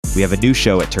We have a new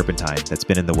show at Turpentine that's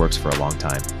been in the works for a long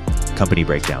time, Company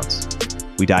Breakdowns.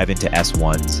 We dive into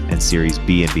S1s and Series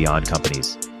B and beyond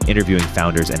companies, interviewing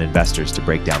founders and investors to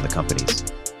break down the companies.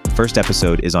 First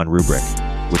episode is on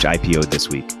Rubrik, which IPO'd this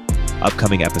week.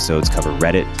 Upcoming episodes cover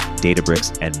Reddit,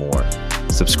 Databricks, and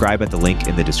more. Subscribe at the link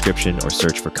in the description or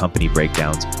search for Company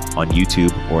Breakdowns on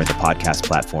YouTube or in the podcast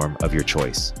platform of your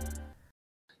choice.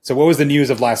 So what was the news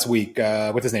of last week?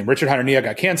 What's his name? Richard Hanania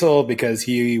got canceled because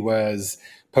he was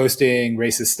posting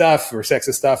racist stuff or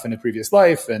sexist stuff in a previous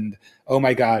life. And oh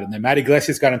my God. And then Matt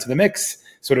Iglesias got into the mix,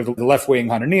 sort of the left-wing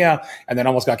Hanania, and then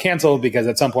almost got canceled because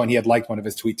at some point he had liked one of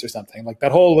his tweets or something. Like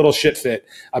that whole little shit fit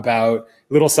about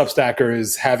little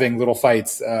Substackers having little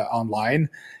fights online.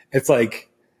 It's like,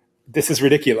 this is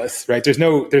ridiculous, right? There's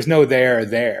no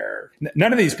there.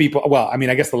 None of these people, well, I mean,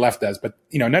 I guess the left does, but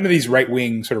none of these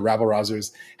right-wing sort of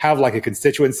rabble-rousers have like a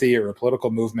constituency or a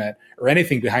political movement or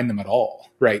anything behind them at all,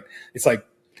 right? It's like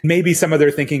maybe some of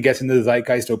their thinking gets into the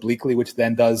zeitgeist obliquely, which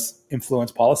then does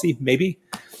influence policy, maybe,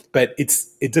 but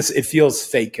it feels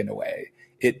fake in a way.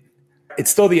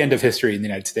 It's still the end of history in the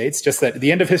United States, just that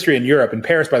the end of history in Europe, in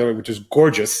Paris, by the way, which is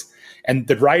gorgeous. And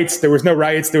the riots, there was no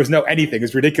riots, there was no anything.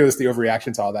 It's ridiculous, the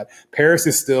overreaction to all that. Paris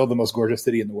is still the most gorgeous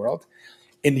city in the world.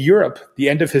 In Europe, the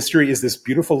end of history is this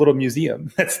beautiful little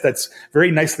museum that's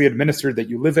very nicely administered that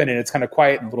you live in, and it's kind of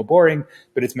quiet and a little boring,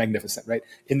 but it's magnificent, right?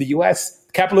 In the US,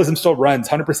 capitalism still runs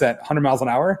 100%, 100 miles an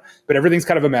hour, but everything's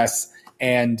kind of a mess.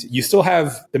 And you still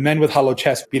have the men with hollow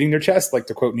chests beating their chest, like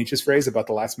to quote Nietzsche's phrase about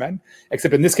the last men,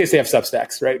 except in this case, they have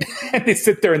Substacks, right? And they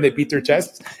sit there and they beat their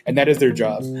chests, and that is their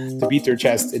job, to beat their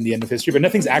chest in the end of history. But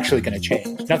nothing's actually going to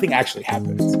change. Nothing actually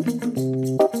happens.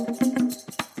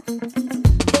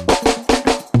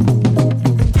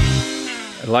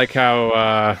 I like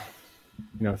how,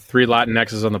 3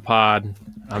 Latinxes on the pod.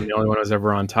 I'm the only one who's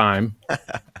ever on time.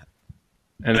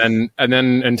 And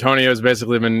then Antonio's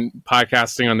basically been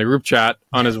podcasting on the group chat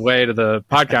on his way to the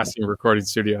podcasting recording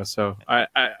studio. So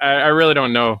I really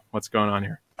don't know what's going on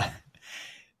here.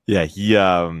 Yeah,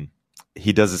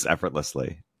 he does this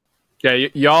effortlessly. Yeah,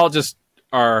 y'all just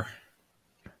are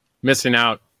missing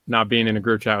out not being in a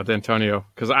group chat with Antonio,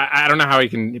 because I don't know how he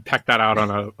can peck that out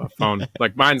on a phone.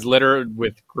 Like mine's littered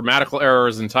with grammatical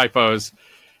errors and typos,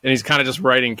 and he's kind of just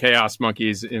writing chaos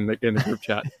monkeys in the group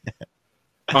chat.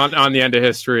 On the end of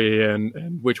history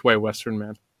and which way Western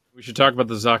man. We should talk about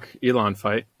the Zuck-Elon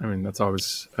fight. I mean, that's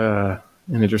always an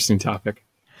interesting topic.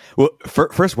 Well,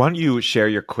 first, why don't you share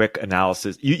your quick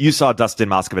analysis? You saw Dustin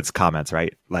Moscovitz's comments,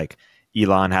 right? Like,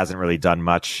 Elon hasn't really done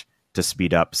much to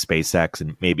speed up SpaceX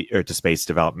or to space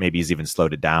development. Maybe he's even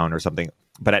slowed it down or something.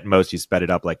 But at most, he sped it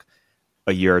up like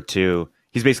a year or two.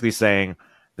 He's basically saying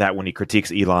that when he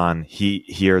critiques Elon, he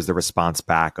hears the response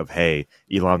back of, hey,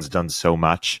 Elon's done so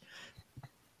much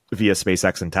via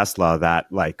SpaceX and Tesla that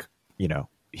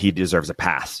he deserves a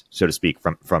pass, so to speak,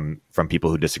 from people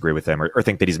who disagree with him or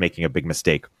think that he's making a big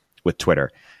mistake with Twitter.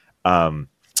 Why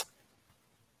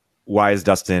is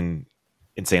Dustin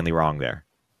insanely wrong there?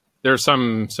 There's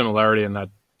some similarity in that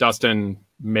Dustin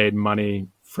made money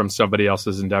from somebody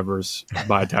else's endeavors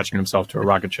by attaching himself to a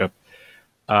rocket ship.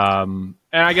 And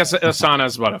I guess Asana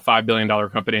is about a $5 billion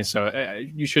company, so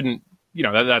you shouldn't.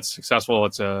 That's successful.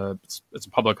 It's a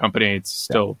public company. It's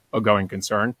still a going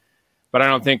concern. But I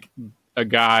don't think a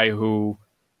guy who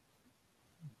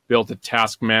built a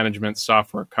task management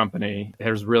software company,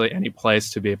 there's really any place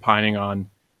to be opining on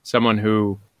someone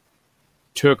who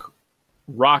took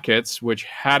rockets, which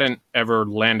hadn't ever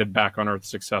landed back on Earth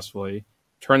successfully,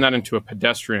 turned that into a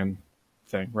pedestrian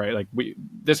thing, right? Like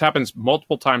this happens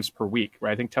multiple times per week,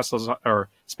 right? I think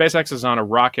SpaceX is on a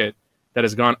rocket that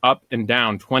has gone up and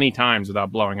down 20 times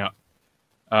without blowing up.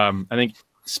 I think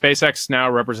SpaceX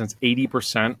now represents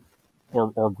 80%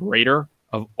 or greater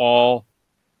of all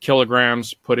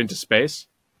kilograms put into space.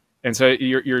 And so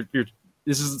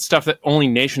this is stuff that only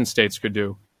nation states could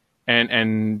do.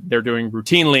 And they're doing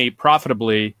routinely,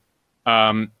 profitably,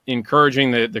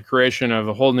 encouraging the creation of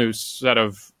a whole new set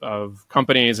of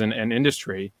companies and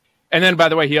industry. And then, by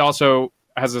the way, he also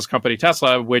has this company,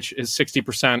 Tesla, which is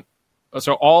 60%.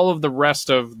 So all of the rest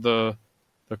of the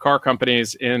car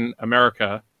companies in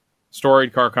America,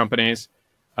 storied car companies,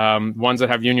 ones that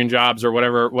have union jobs or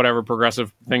whatever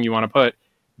progressive thing you want to put,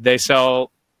 they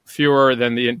sell fewer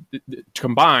than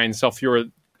combined sell fewer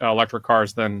electric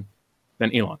cars than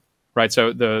Elon, right?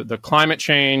 So the climate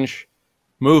change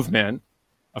movement,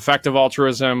 effective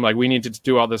altruism, like we need to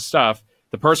do all this stuff.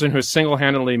 The person who's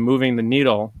single-handedly moving the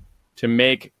needle to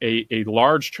make a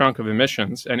large chunk of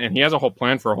emissions, and he has a whole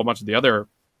plan for a whole bunch of the other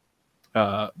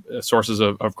sources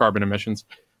of carbon emissions.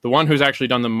 The one who's actually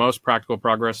done the most practical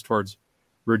progress towards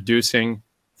reducing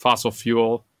fossil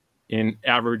fuel in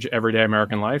average everyday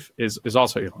American life is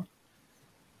also Elon.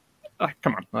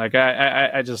 Come on, like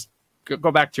I just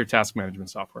go back to your task management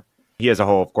software. He as a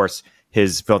whole, of course,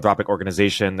 his philanthropic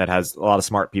organization that has a lot of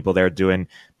smart people there doing,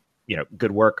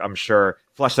 good work. I'm sure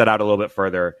flesh that out a little bit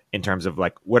further in terms of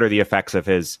like what are the effects of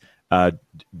his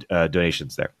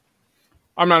donations there.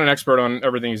 I'm not an expert on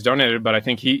everything he's donated, but I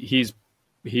think he's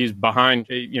behind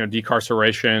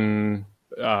decarceration,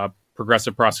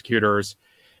 progressive prosecutors,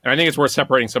 and I think it's worth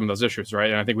separating some of those issues,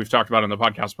 right? And I think we've talked about it on the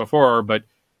podcast before, but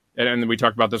and we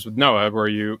talked about this with Noah, where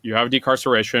you have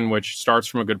decarceration, which starts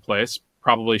from a good place.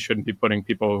 Probably shouldn't be putting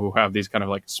people who have these kind of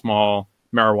like small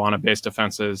marijuana-based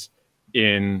offenses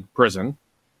in prison.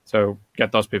 So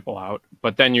get those people out.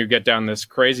 But then you get down this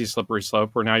crazy slippery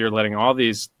slope where now you're letting all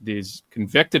these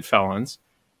convicted felons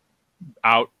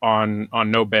out on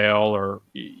no bail or,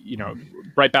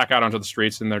 right back out onto the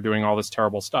streets, and they're doing all this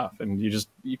terrible stuff. And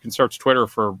you can search Twitter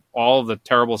for all the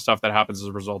terrible stuff that happens as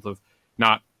a result of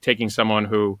not taking someone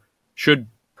who should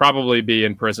probably be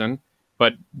in prison,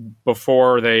 but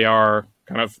before they are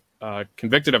kind of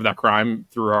convicted of that crime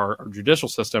through our judicial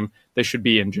system, they should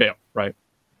be in jail, right?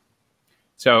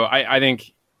 So I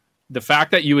think the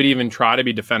fact that you would even try to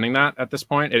be defending that at this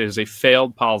point, it is a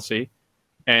failed policy.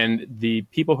 And the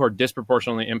people who are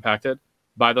disproportionately impacted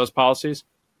by those policies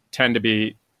tend to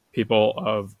be people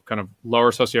of kind of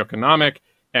lower socioeconomic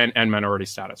and minority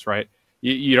status, right?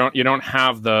 You don't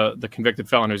have the convicted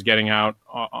felon who's getting out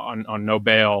on no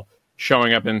bail,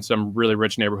 showing up in some really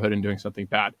rich neighborhood and doing something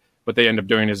bad. What they end up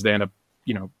doing is they end up,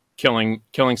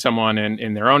 killing someone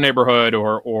in their own neighborhood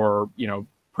or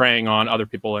preying on other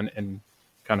people in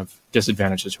kind of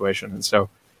disadvantaged situation. And so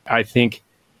I think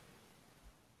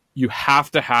you have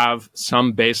to have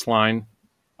some baseline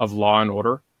of law and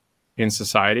order in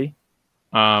society.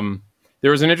 There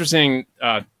was an interesting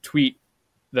tweet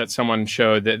that someone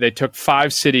showed that they took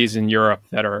 5 cities in Europe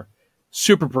that are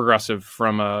super progressive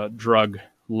from a drug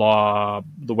law,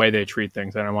 the way they treat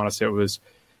things. And I want to say it was,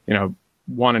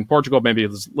 one in Portugal, maybe it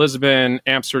was Lisbon,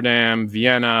 Amsterdam,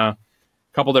 Vienna,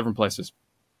 a couple different places.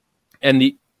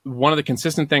 And one of the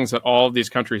consistent things that all of these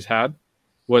countries had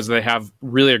was they have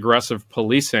really aggressive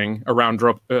policing around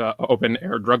open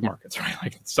air drug markets, right?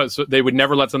 Like, so they would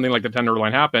never let something like the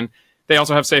Tenderloin happen. They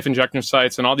also have safe injection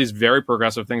sites and all these very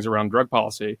progressive things around drug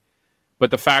policy.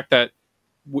 But the fact that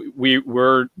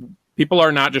people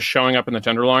are not just showing up in the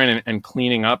Tenderloin and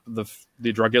cleaning up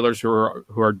the drug dealers who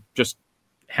are just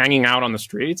hanging out on the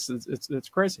streets, it's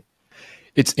crazy.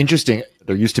 It's interesting.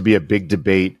 There used to be a big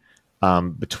debate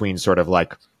between sort of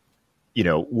like,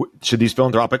 should these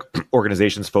philanthropic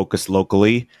organizations focus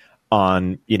locally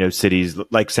on, cities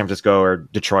like San Francisco or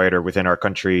Detroit or within our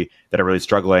country that are really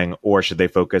struggling, or should they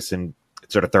focus in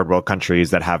sort of third world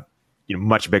countries that have,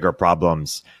 much bigger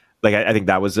problems? Like, I think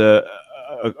that was a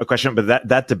question, but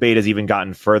that debate has even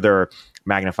gotten further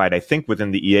magnified, I think,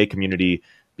 within the EA community,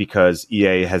 because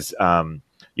EA has,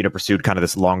 pursued kind of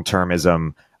this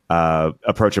long-termism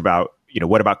approach about,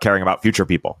 what about caring about future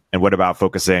people? And what about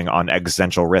focusing on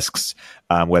existential risks,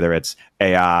 whether it's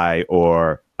AI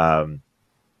or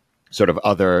sort of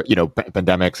other,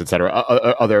 pandemics, et cetera,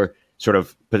 other sort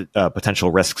of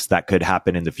potential risks that could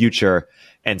happen in the future.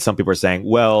 And some people are saying,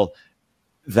 well,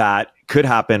 that could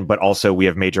happen, but also we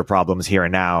have major problems here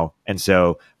and now. And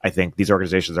so I think these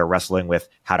organizations are wrestling with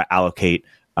how to allocate,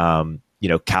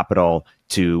 capital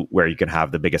to where you can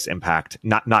have the biggest impact,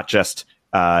 not just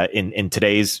in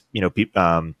today's,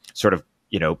 sort of,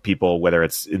 people, whether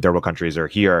it's in third world countries or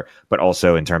here, but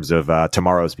also in terms of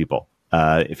tomorrow's people,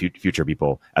 future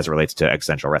people, as it relates to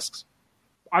existential risks.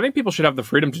 I think people should have the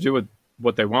freedom to do with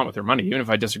what they want with their money, even if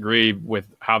I disagree with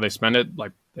how they spend it.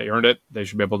 Like, they earned it, they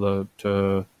should be able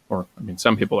to, or I mean,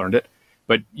 some people earned it,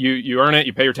 but you earn it,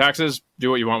 you pay your taxes, do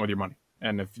what you want with your money.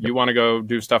 And if you want to go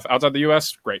do stuff outside the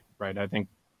U.S., great, right? I think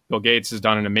Bill Gates has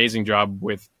done an amazing job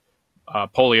with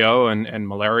polio and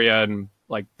malaria, and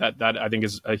like that I think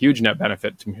is a huge net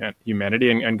benefit to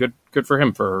humanity, and good for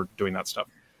him for doing that stuff.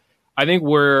 I think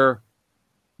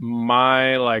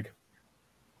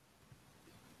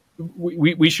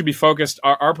we should be focused.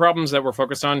 Our problems that we're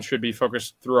focused on should be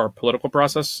focused through our political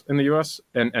process in the U.S.,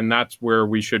 and that's where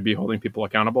we should be holding people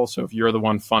accountable. So if you're the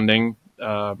one funding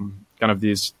kind of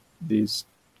these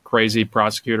crazy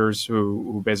prosecutors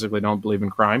who basically don't believe in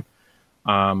crime,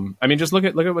 I mean, just look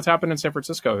at what's happened in San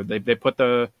Francisco. They put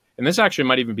and this actually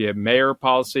might even be a mayor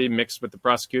policy mixed with the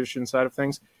prosecution side of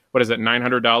things. What is it?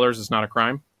 $900 is not a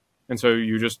crime. And so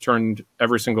you just turned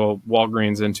every single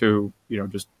Walgreens into,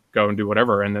 just go and do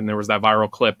whatever. And then there was that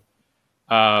viral clip,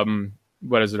 a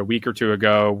week or two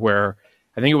ago, where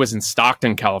I think it was in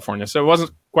Stockton, California. So it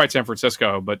wasn't quite San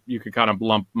Francisco, but you could kind of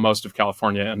lump most of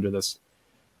California under this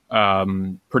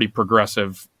pretty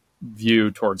progressive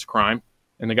view towards crime.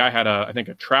 And the guy had I think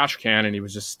a trash can, and he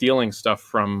was just stealing stuff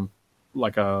from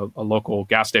like a local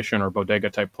gas station or bodega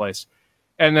type place.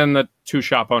 And then the two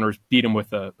shop owners beat him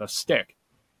with a stick.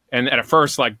 And at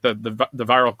first, like the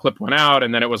viral clip went out,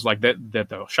 and then it was like that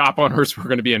the shop owners were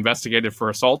going to be investigated for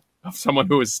assault of someone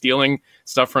who was stealing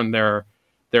stuff from their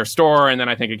store. And then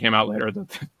I think it came out later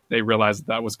that they realized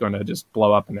that was going to just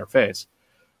blow up in their face.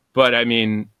 But I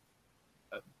mean,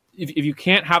 if you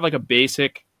can't have like a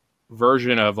basic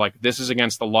version of like, this is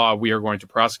against the law, we are going to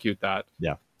prosecute that.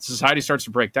 Yeah. Society starts to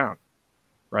break down.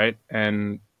 Right.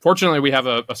 And fortunately, we have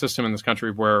a system in this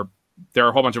country where there are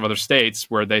a whole bunch of other states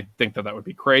where they think that would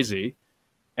be crazy.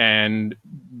 And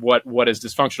what is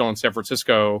dysfunctional in San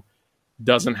Francisco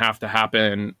doesn't have to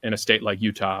happen in a state like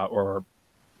Utah or,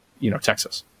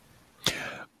 Texas.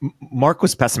 Mark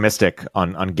was pessimistic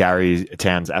on Gary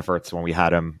Tan's efforts when we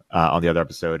had him on the other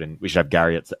episode, and we should have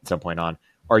Gary at some point on.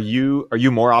 Are you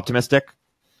more optimistic,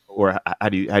 or how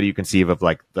do you conceive of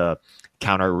like the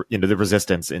counter, the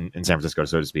resistance in San Francisco,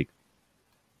 so to speak?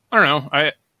 I don't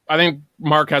know. I think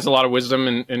Mark has a lot of wisdom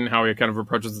in how he kind of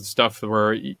approaches the stuff,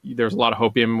 where there's a lot of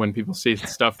hopium when people see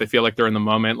stuff. They feel like they're in the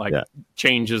moment, like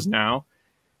change is now.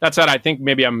 That said, I think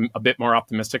maybe I'm a bit more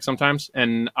optimistic sometimes.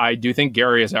 And I do think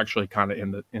Gary is actually kind of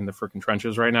in the freaking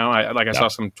trenches right now. I saw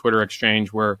some Twitter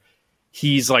exchange where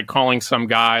he's like calling some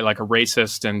guy like a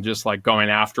racist and just like going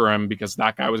after him because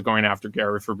that guy was going after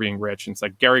Gary for being rich. And it's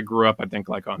like Gary grew up, I think,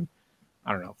 like on,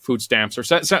 I don't know, food stamps or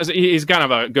so he's kind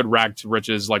of a good rag to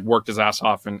riches, like worked his ass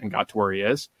off and got to where he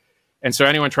is. And so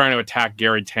anyone trying to attack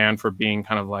Gary Tan for being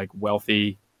kind of like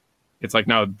wealthy, it's like,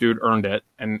 no, dude earned it.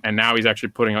 And now he's actually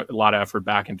putting a lot of effort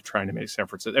back into trying to make San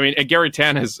Francisco. I mean, Gary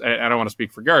Tan is, I don't want to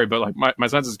speak for Gary, but like my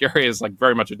sense is Gary is like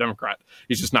very much a Democrat.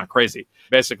 He's just not crazy.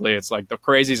 Basically, it's like the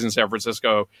crazies in San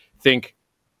Francisco think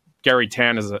Gary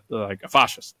Tan is like a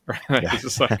fascist, right? Yeah. He's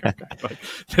just like, okay,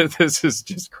 like, this is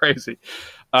just crazy.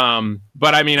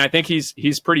 But I mean, I think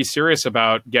he's pretty serious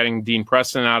about getting Dean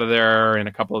Preston out of there and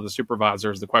a couple of the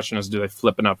supervisors. The question is, do they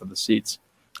flip enough of the seats?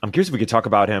 I'm curious if we could talk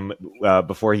about him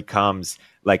before he comes.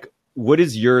 Like, what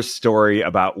is your story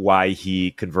about why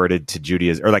he converted to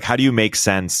Judaism, or like, how do you make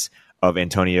sense of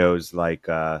Antonio's like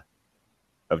of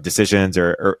decisions,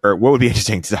 or what would be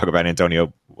interesting to talk about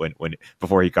Antonio when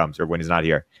before he comes or when he's not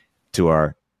here to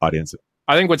our audience?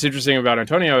 I think what's interesting about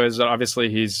Antonio is that obviously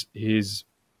he's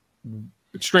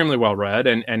extremely well read,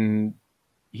 and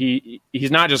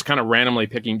he's not just kind of randomly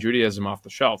picking Judaism off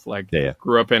the shelf. Like,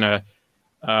 grew up in a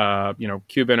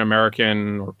Cuban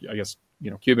American, or I guess,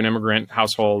 Cuban immigrant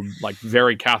household, like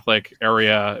very Catholic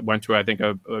area, went to, I think,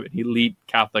 a elite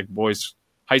Catholic boys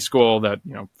high school that,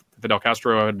 Fidel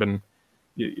Castro had been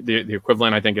the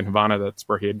equivalent, I think, in Havana. That's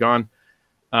where he had gone.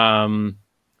 And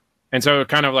so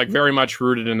kind of like very much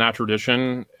rooted in that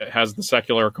tradition. It has the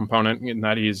secular component in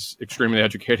that he's extremely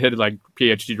educated, like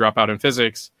PhD dropout in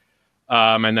physics.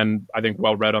 And then I think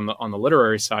well-read on the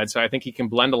literary side. So I think he can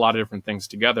blend a lot of different things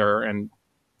together. And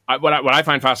what I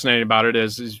find fascinating about it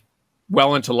is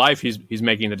well into life, he's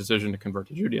making the decision to convert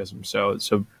to Judaism. So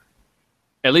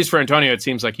at least for Antonio, it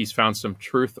seems like he's found some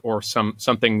truth or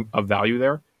something of value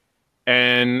there.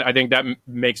 And I think that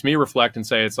makes me reflect and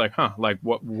say, it's like, like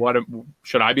what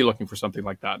should I be looking for something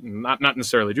like that? And not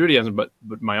necessarily Judaism, but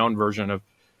my own version of,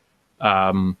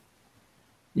 some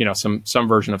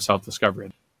version of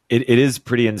self-discovery. It is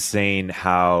pretty insane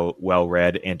how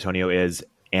well-read Antonio is,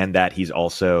 and that he's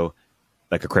also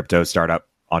like a crypto startup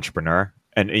entrepreneur,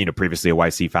 and previously a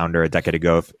YC founder a decade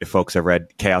ago. If folks have read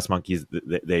Chaos Monkeys,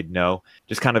 they'd know.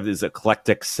 Just kind of this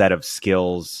eclectic set of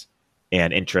skills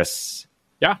and interests.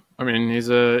 Yeah, I mean, he's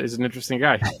an interesting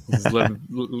guy. He's lived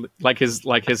like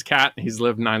his cat. He's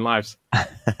lived 9 lives.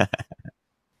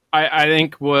 I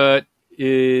think what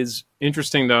is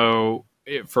interesting though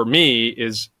for me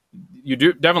is you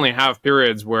do definitely have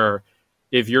periods where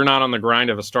if you're not on the grind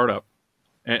of a startup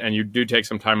and you do take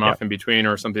some time off in between,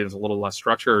 or something that's a little less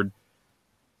structured,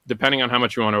 depending on how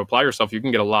much you want to apply yourself, you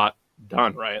can get a lot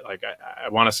done, right? Like I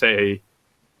want to say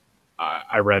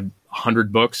I read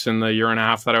 100 books in the year and a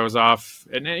half that I was off,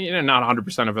 and not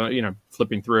 100% of it,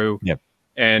 flipping through,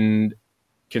 and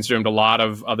consumed a lot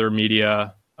of other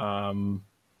media,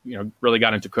 really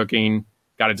got into cooking,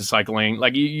 got into cycling.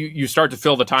 Like you start to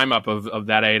fill the time up of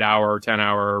that 8-hour,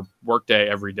 10-hour workday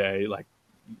every day. Like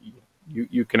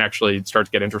you can actually start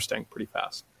to get interesting pretty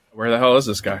fast. Where the hell is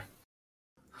this guy?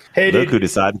 Hey, Luke, who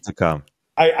decided to come.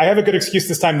 I have a good excuse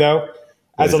this time, though.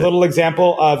 As a little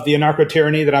example of the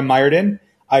anarcho-tyranny that I'm mired in,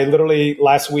 I literally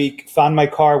last week found my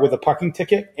car with a parking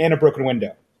ticket and a broken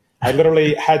window. I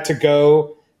literally had to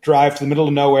go drive to the middle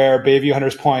of nowhere, Bayview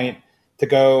Hunters Point, to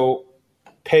go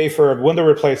pay for a window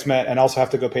replacement and also have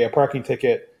to go pay a parking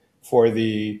ticket for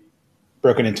the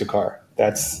broken into car.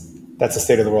 That's the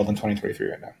state of the world in 2023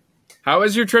 right now. How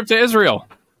was your trip to Israel?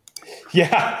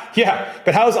 Yeah.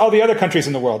 But how's all the other countries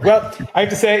in the world? Well, I have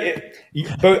to say,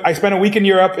 I spent a week in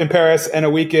Europe, in Paris, and a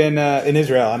week in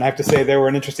Israel, and I have to say they were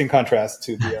an interesting contrast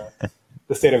to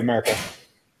the state of America.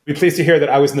 Be pleased to hear that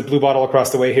I was in the Blue Bottle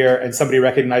across the way here, and somebody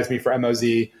recognized me for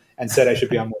MOZ and said I should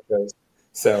be on more shows.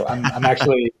 So I'm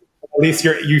actually, at least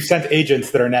you sent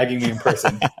agents that are nagging me in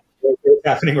person. It's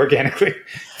happening organically.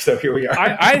 So here we are.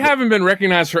 I haven't been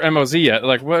recognized for MOZ yet.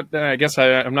 Like what? I guess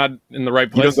I'm not in the right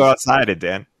place. You don't go outside it,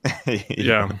 Dan.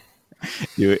 Yeah.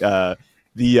 You're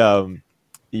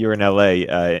in LA.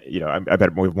 I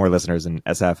bet we have more listeners in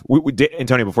SF.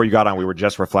 Antonio, before you got on, we were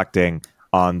just reflecting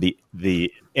on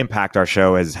the impact our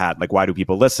show has had. Like, why do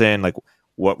people listen? Like,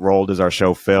 what role does our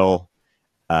show fill?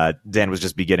 Dan was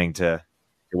just beginning to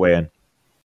weigh in.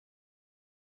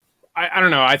 I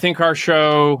don't know. I think our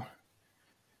show,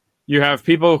 you have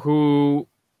people who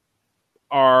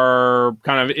are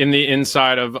kind of in the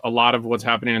inside of a lot of what's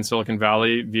happening in Silicon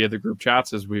Valley via the group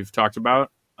chats, as we've talked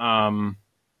about. I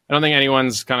don't think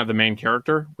anyone's kind of the main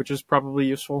character, which is probably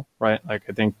useful, right? Like,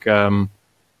 I think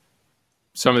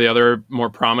some of the other more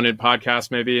prominent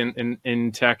podcasts, maybe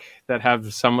in tech, that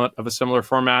have somewhat of a similar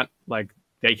format, like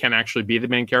they can actually be the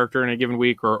main character in a given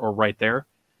week or right there.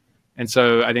 And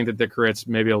so I think that creates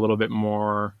maybe a little bit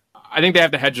more. I think they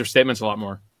have to hedge their statements a lot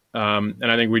more. And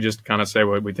I think we just kind of say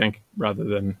what we think rather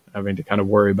than having to kind of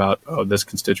worry about, this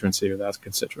constituency or that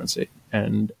constituency.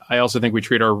 And I also think we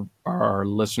treat our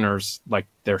listeners like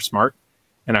they're smart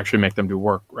and actually make them do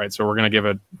work, right? So we're going to give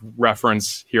a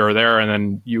reference here or there, and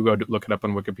then you go look it up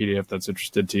on Wikipedia if that's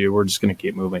interested to you. We're just going to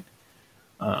keep moving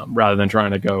rather than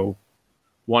trying to go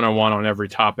one-on-one on every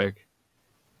topic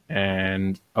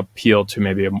and appeal to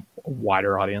maybe a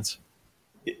wider audience.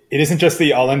 It isn't just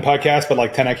the All In podcast, but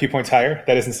like 10 IQ points higher.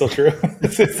 That isn't still true.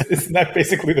 Isn't that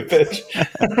basically the pitch?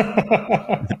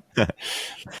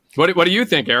 What do you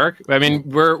think, Eric? I mean,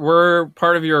 we're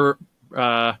part of your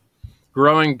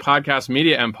growing podcast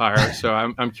media empire, so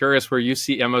I'm curious where you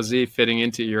see MOZ fitting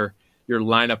into your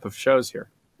lineup of shows here.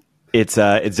 It's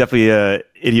definitely a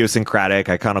idiosyncratic,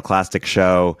 iconoclastic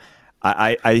show.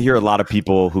 I hear a lot of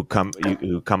people who come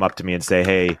up to me and say,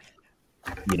 "Hey,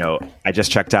 I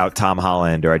just checked out Tom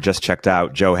Holland, or I just checked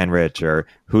out Joe Henrich, or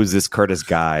who's this Curtis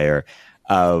guy?" Or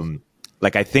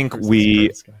I think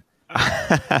we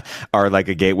are like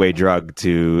a gateway drug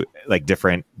to like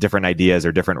different ideas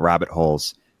or different rabbit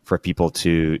holes for people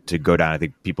to go down. I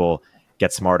think people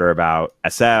get smarter about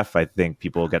SF. I think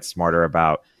people get smarter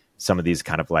about some of these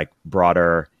kind of like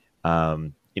broader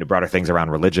things around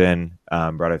religion,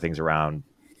 broader things around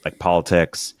like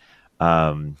politics.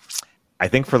 I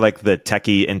think for like the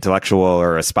techie, intellectual,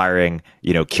 or aspiring,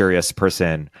 curious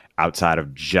person outside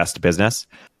of just business,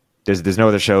 there's no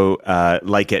other show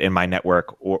like it in my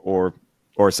network or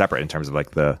separate in terms of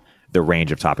like the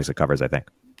range of topics it covers, I think.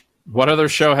 What other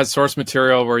show has source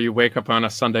material where you wake up on a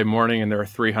Sunday morning and there are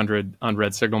 300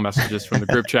 unread signal messages from the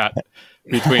group chat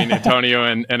between Antonio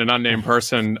and an unnamed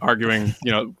person arguing,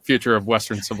 future of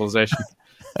Western civilization?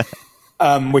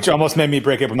 Which almost made me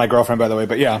break up with my girlfriend, by the way.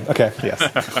 But yeah, okay, yes.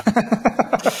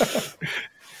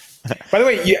 By the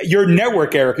way, your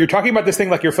network, Eric, you're talking about this thing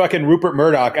like you're fucking Rupert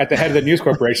Murdoch at the head of the news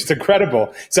corporation. It's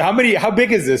incredible. So how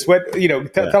big is this? What,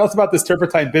 tell us about this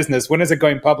turpentine business. When is it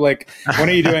going public? When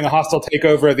are you doing a hostile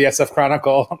takeover of the SF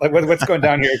Chronicle? Like what's going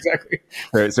down here exactly?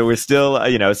 Right, so we're still,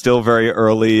 still very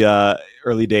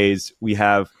early days. We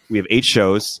have 8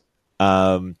 shows.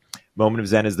 Moment of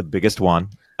Zen is the biggest one.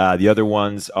 The other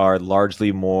ones are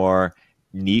largely more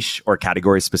niche or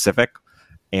category specific.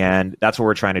 And that's what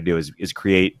we're trying to do is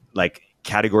create like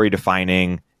category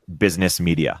defining business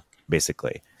media,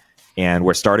 basically. And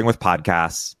we're starting with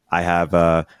podcasts. I have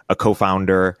a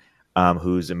co-founder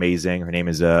who's amazing. Her name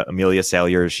is Amelia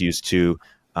Salyers. She used to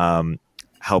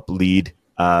help lead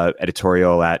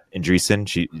editorial at Andreessen.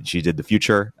 She did the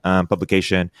Future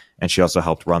publication, and she also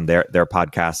helped run their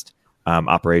podcast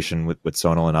operation with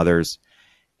Sonal and others.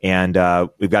 And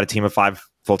we've got a team of 5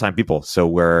 full-time people. So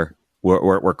we're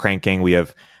cranking. We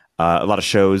have a lot of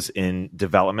shows in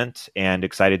development, and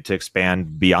excited to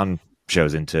expand beyond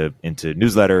shows into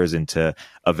newsletters, into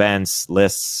events,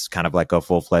 lists, kind of like a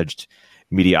full-fledged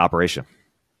media operation.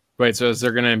 Wait, so is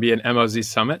there going to be an MOZ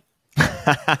summit?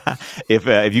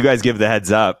 If you guys give the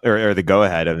heads up or the go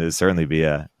ahead, there'll certainly be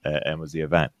a MOZ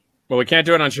event. Well, we can't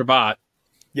do it on Shabbat.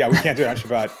 Yeah, we can't do it on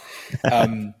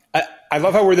Shabbat. I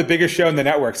love how we're the biggest show in the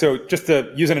network. So just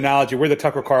to use an analogy, we're the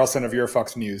Tucker Carlson of your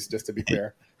Fox News, just to be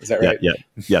clear. Is that right? Yeah.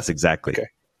 Yes, exactly. Okay.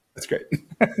 That's great.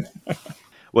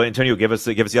 Well, Antonio, give us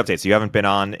the update. So you haven't been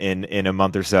on in a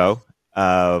month or so.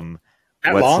 That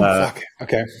long? Fuck.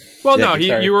 Okay. Well,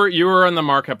 Yeah, no, you were on the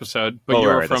Mark episode, but you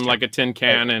were right, from like a tin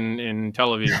can in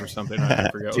Tel Aviv or something. I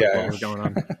forget what was going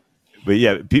on. But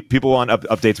yeah, people want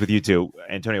updates with you too.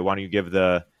 Antonio, why don't you give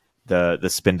the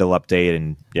Spindle update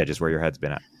and just where your head's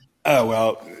been at? Oh,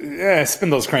 well,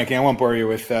 Spindle's cranking. I won't bore you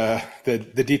with the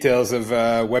details of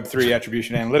Web3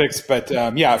 attribution analytics. But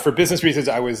for business reasons,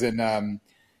 I was in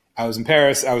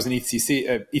Paris. I was in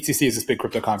ETC. ETC is this big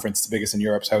crypto conference, it's the biggest in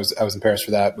Europe. So I was in Paris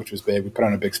for that, which was big. We put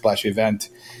on a big splashy event,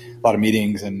 a lot of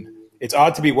meetings, and it's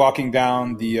odd to be walking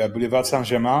down the Boulevard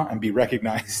Saint-Germain and be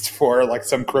recognized for like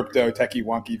some crypto techie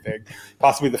wonky thing.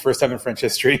 Possibly the first time in French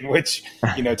history in which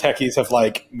techies have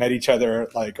like met each other,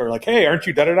 hey, aren't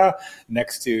you da da da?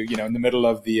 Next to in the middle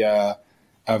of the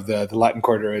Latin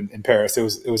Quarter in Paris.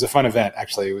 It was a fun event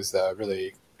actually. It was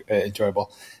really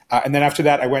enjoyable. And then after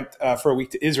that, I went for a week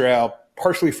to Israel,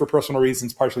 partially for personal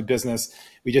reasons, partially business.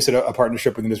 We just did a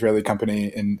partnership with an Israeli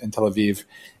company in Tel Aviv,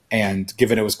 and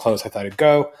given it was close, I thought I'd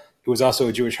go. It was also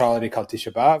a Jewish holiday called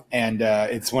Tisha B'Av, and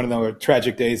it's one of the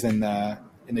tragic days in the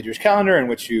Jewish calendar in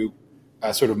which you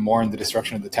sort of mourn the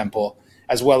destruction of the temple,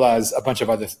 as well as a bunch of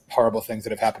other horrible things that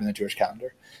have happened in the Jewish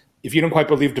calendar. If you don't quite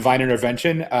believe divine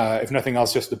intervention, if nothing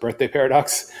else, just the birthday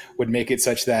paradox would make it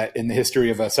such that in the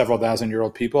history of a several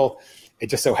thousand-year-old people,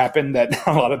 it just so happened that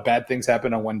a lot of bad things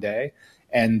happen on one day,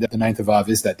 and the 9th of Av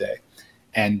is that day.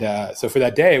 And so for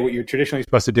that day, what you're traditionally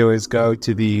supposed to do is go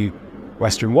to the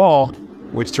Western Wall,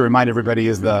 which, to remind everybody,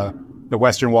 is the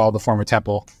Western Wall of the former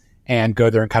temple, and go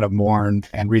there and kind of mourn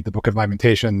and read the Book of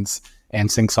Lamentations and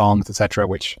sing psalms, etc.,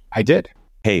 which I did.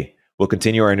 Hey, we'll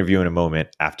continue our interview in a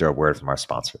moment after a word from our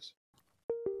sponsors.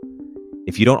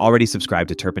 If you don't already subscribe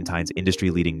to Turpentine's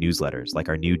industry-leading newsletters, like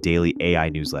our new daily AI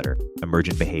newsletter,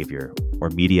 Emergent Behavior, or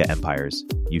Media Empires,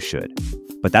 you should.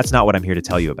 But that's not what I'm here to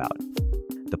tell you about.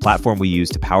 The platform we use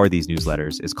to power these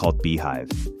newsletters is called Beehive,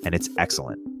 and it's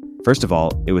excellent. First of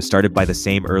all, it was started by the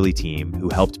same early team who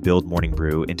helped build Morning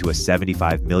Brew into a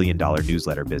 $75 million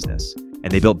newsletter business.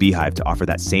 And they built Beehive to offer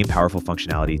that same powerful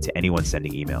functionality to anyone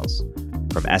sending emails.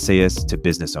 From essayists to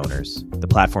business owners, the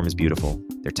platform is beautiful,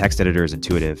 their text editor is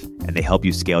intuitive, and they help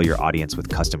you scale your audience with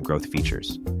custom growth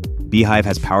features. Beehive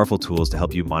has powerful tools to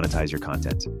help you monetize your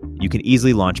content. You can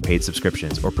easily launch paid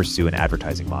subscriptions or pursue an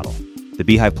advertising model. The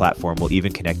Beehive platform will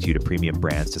even connect you to premium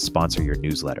brands to sponsor your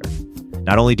newsletter.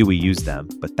 Not only do we use them,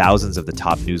 but thousands of the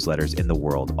top newsletters in the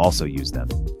world also use them,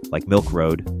 like Milk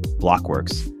Road,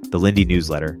 Blockworks, the Lindy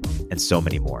newsletter, and so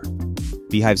many more.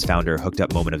 Beehive's founder hooked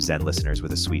up Moment of Zen listeners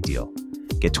with a sweet deal.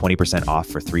 Get 20% off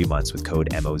for 3 months with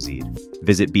code MOZ.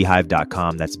 Visit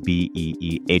beehive.com, that's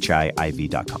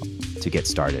BEEHIIV.com, to get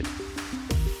started.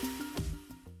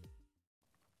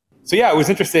 So yeah, it was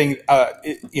interesting.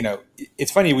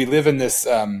 It's funny. We live in this.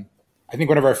 I think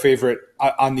one of our favorite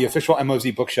on the official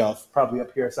MOZ bookshelf, probably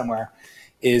up here somewhere,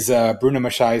 is Bruno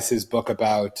Machais's book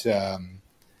about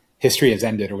history has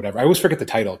ended or whatever. I always forget the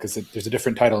title because there's a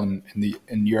different title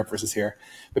in Europe versus here.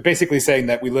 But basically saying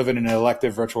that we live in an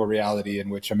elective virtual reality in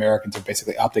which Americans are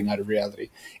basically opting out of reality.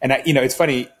 And it's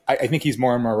funny. I think he's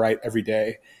more and more right every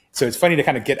day. So it's funny to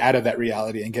kind of get out of that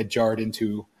reality and get jarred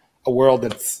into a world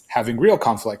that's having real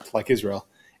conflict like Israel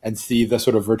and see the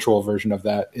sort of virtual version of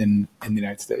that in the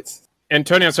United States.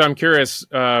 Antonio, so I'm curious,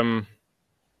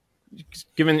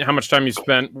 given how much time you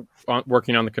spent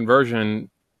working on the conversion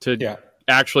to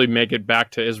actually make it back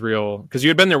to Israel, because you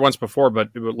had been there once before, but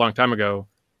a long time ago,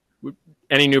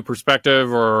 any new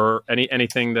perspective or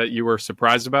anything that you were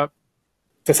surprised about?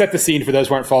 To set the scene for those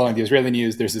who aren't following the Israeli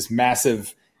news, there's this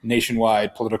massive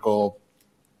nationwide political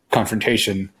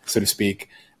confrontation, so to speak,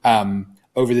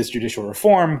 over this judicial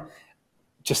reform.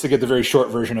 Just to get the very short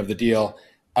version of the deal,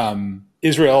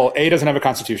 Israel, doesn't have a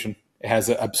constitution. It has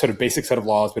a sort of basic set of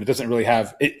laws, but it doesn't really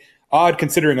have it. Odd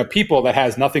considering a people that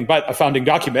has nothing but a founding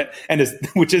document,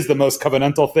 which is the most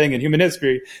covenantal thing in human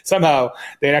history. Somehow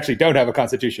they actually don't have a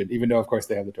constitution, even though, of course,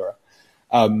 they have the Torah.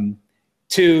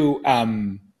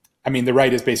 The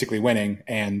right is basically winning,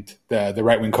 and the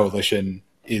right-wing coalition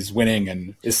is winning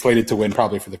and is slated to win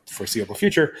probably for the foreseeable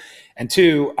future. And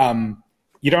two,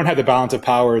 you don't have the balance of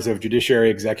powers of judiciary,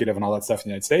 executive, and all that stuff in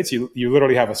the United States. You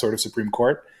literally have a sort of Supreme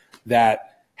Court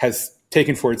that has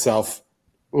taken for itself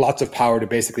lots of power to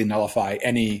basically nullify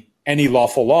any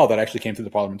lawful law that actually came through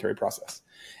the parliamentary process.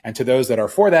 And to those that are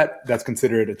for that, that's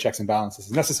considered a checks and balances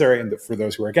is necessary. And for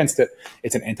those who are against it,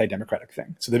 it's an anti-democratic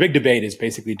thing. So the big debate is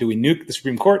basically, do we nuke the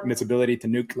Supreme Court and its ability to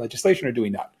nuke legislation, or do we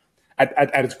not?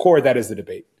 At its core, that is the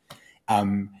debate.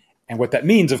 And what that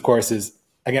means, of course, is,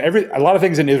 again, a lot of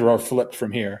things in Israel are flipped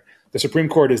from here. The Supreme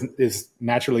Court is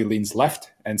naturally leans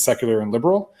left and secular and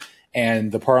liberal,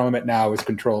 and the parliament now is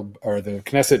controlled, or the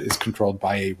Knesset is controlled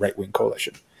by a right-wing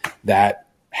coalition that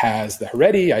has the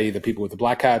Haredi, i.e. the people with the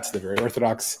black hats, the very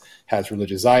Orthodox, has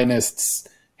religious Zionists,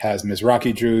 has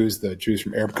Mizrahi Jews, the Jews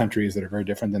from Arab countries that are very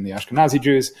different than the Ashkenazi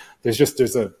Jews.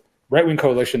 There's a right-wing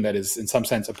coalition that is in some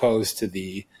sense opposed to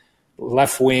the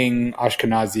left-wing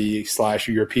Ashkenazi /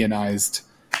 Europeanized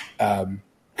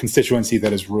constituency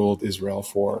that has ruled Israel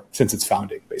since its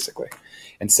founding, basically.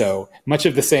 And so much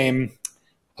of the same,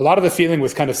 a lot of the feeling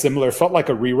was kind of similar, felt like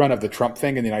a rerun of the Trump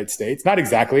thing in the United States. Not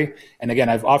exactly. And again,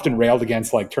 I've often railed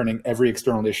against like turning every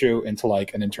external issue into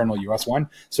like an internal US one.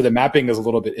 So the mapping is a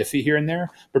little bit iffy here and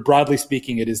there, but broadly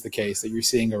speaking, it is the case that you're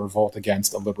seeing a revolt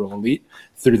against a liberal elite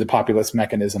through the populist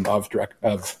mechanism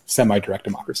of semi-direct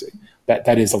democracy.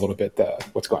 That is a little bit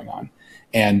what's going on.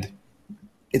 And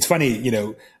it's funny,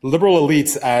 liberal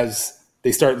elites, as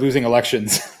they start losing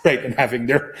elections, right, and having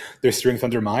their strength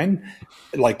undermined,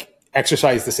 like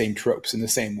exercise the same tropes in the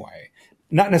same way.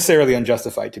 Not necessarily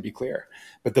unjustified, to be clear,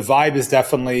 but the vibe is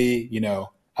definitely,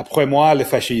 après moi le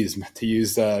fascisme, to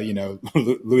use,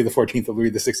 Louis XIV or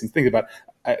Louis XVI. Think about,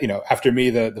 after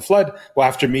me the flood. Well,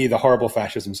 after me the horrible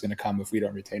fascism is going to come if we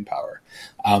don't retain power.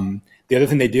 The other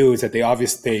thing they do is that they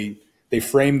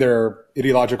frame their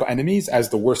ideological enemies as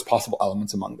the worst possible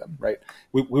elements among them, right?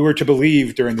 We were to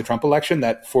believe during the Trump election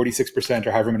that 46%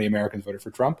 or however many Americans voted for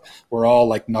Trump were all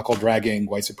like knuckle-dragging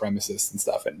white supremacists and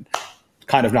stuff, and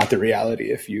kind of not the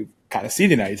reality if you kind of see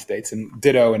the United States. And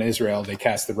ditto in Israel, they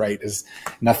cast the right as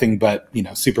nothing but,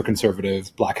 super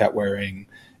conservative, black hat wearing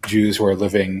Jews who are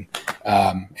living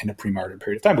in a pre-modern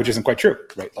period of time, which isn't quite true,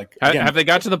 right? Like, again, have they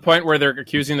got to the point where they're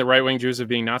accusing the right-wing Jews of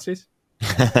being Nazis?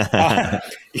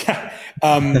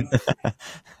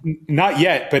 Not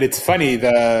yet, but it's funny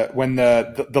when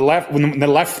the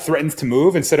left threatens to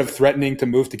move, instead of threatening to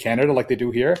move to Canada like they do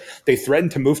here, they threaten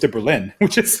to move to Berlin,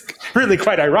 which is really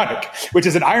quite ironic. Which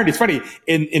is an irony. It's funny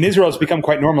in Israel. It's become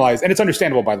quite normalized, and it's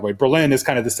understandable, by the way. Berlin is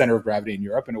kind of the center of gravity in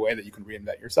Europe in a way that you can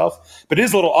reinvent yourself. But it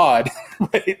is a little odd,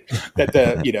 right, that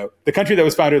the country that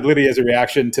was founded literally as a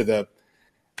reaction to the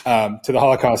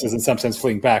Holocaust is in some sense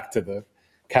fleeing back to the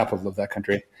capital of that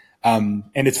country. And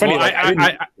it's funny.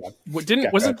 Well,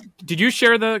 did you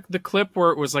share the clip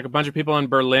where it was like a bunch of people in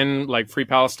Berlin, like Free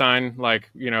Palestine,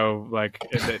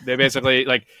 they basically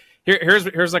like,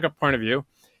 here's like a point of view.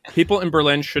 People in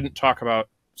Berlin shouldn't talk about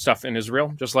stuff in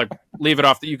Israel. Just like leave it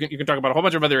off. That you can talk about a whole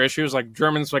bunch of other issues. Like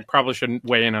Germans probably shouldn't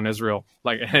weigh in on Israel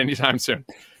like anytime soon.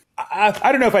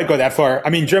 I don't know if I'd go that far.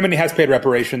 I mean, Germany has paid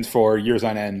reparations for years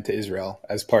on end to Israel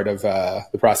as part of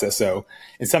the process. So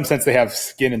in some sense, they have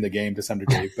skin in the game to some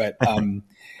degree. But well,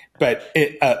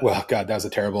 God, that was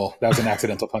an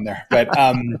accidental pun there. But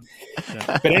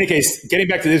in any case, getting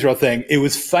back to the Israel thing, it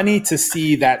was funny to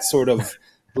see that sort of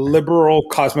liberal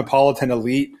cosmopolitan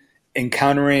elite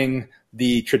encountering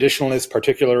the traditionalist,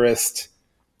 particularist,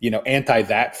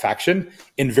 anti-that faction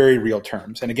in very real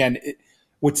terms. And again,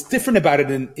 what's different about it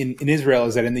in Israel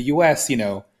is that in the US,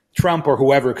 Trump or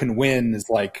whoever can win is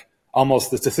like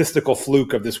almost the statistical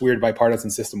fluke of this weird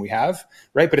bipartisan system we have,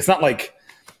 right? But it's not like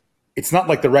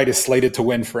the right is slated to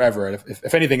win forever.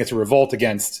 If anything, it's a revolt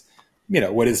against,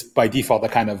 what is by default a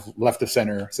kind of left of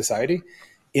center society.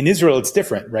 In Israel, it's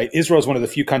different, right? Israel is one of the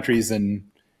few countries in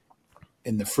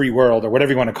the free world, or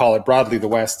whatever you want to call it, broadly the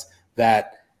West,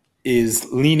 that is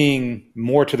leaning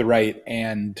more to the right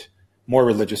and more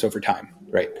religious over time.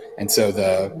 Right. And so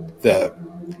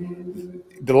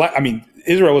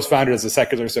Israel was founded as a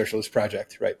secular socialist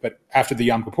project. Right. But after the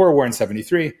Yom Kippur War in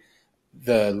 1973,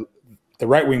 the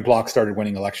right-wing bloc started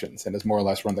winning elections and has more or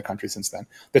less run the country since then.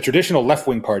 The traditional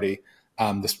left-wing party,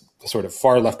 the sort of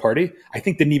far left party, I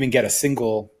think didn't even get a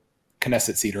single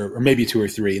Knesset seat or maybe 2 or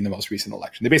 3 in the most recent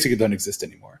election. They basically don't exist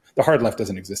anymore. The hard left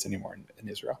doesn't exist anymore in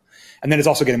Israel. And then it's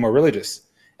also getting more religious.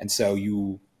 And so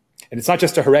and it's not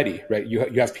just a Haredi, right? You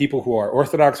have people who are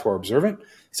Orthodox, who are observant.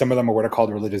 Some of them are what are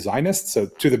called religious Zionists. So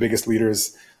two of the biggest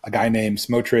leaders, a guy named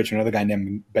Smotrich, another guy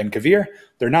named Ben Kavir.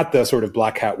 They're not the sort of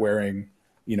black hat wearing,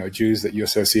 Jews that you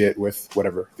associate with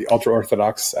whatever, the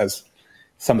ultra-Orthodox, as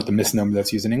some of the misnomer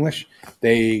that's used in English.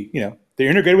 They're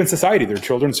integrated with society. Their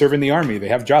children serve in the army. They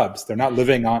have jobs. They're not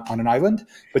living on an island,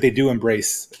 but they do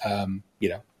embrace,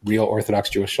 real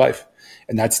Orthodox Jewish life.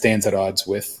 And that stands at odds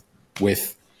with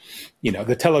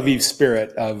the Tel Aviv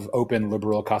spirit of open,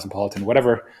 liberal, cosmopolitan,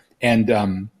 whatever.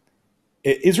 And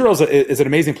Israel is an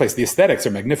amazing place. The aesthetics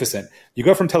are magnificent. You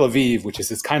go from Tel Aviv, which is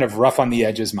this kind of rough on the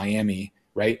edges Miami,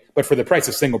 right? But for the price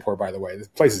of Singapore, by the way, the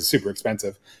place is super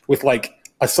expensive, with like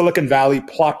a Silicon Valley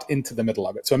plopped into the middle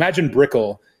of it. So imagine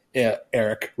Brickell,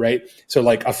 Eric, right? So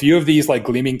like a few of these like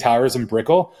gleaming towers in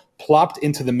Brickell plopped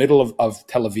into the middle of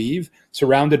Tel Aviv,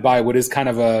 surrounded by what is kind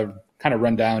of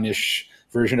rundown-ish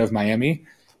version of Miami.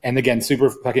 And again, super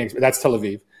fucking, that's Tel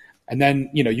Aviv. And then,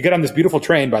 you get on this beautiful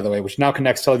train, by the way, which now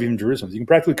connects Tel Aviv and Jerusalem. So you can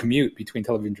practically commute between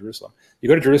Tel Aviv and Jerusalem. You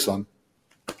go to Jerusalem,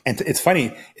 and it's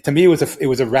funny. To me, it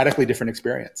was a radically different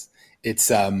experience.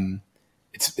 It's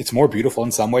more beautiful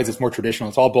in some ways. It's more traditional.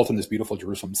 It's all built in this beautiful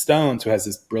Jerusalem stone, so it has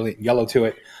this brilliant yellow to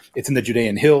it. It's in the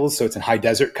Judean hills, so it's in high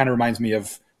desert. Kind of reminds me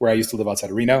of where I used to live outside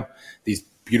of Reno. These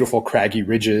beautiful craggy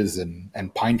ridges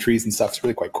and pine trees and stuff. It's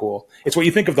really quite cool. It's what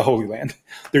you think of the Holy Land.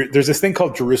 There's this thing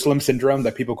called Jerusalem syndrome,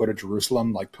 that people go to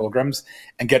Jerusalem like pilgrims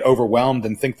and get overwhelmed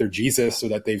and think they're Jesus or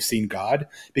that they've seen God,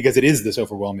 because it is this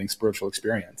overwhelming spiritual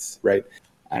experience, right?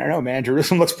 I don't know, man.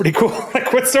 Jerusalem looks pretty cool.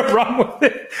 Like, what's so wrong with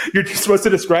it? You're just supposed to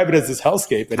describe it as this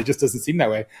hellscape, and it just doesn't seem that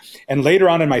way. And later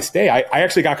on in my stay, I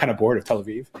actually got kind of bored of Tel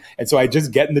Aviv. And so I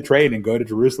just get in the train and go to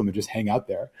Jerusalem and just hang out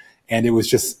there. And it was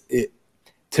just,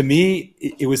 to me,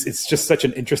 it's just such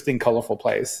an interesting, colorful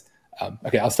place.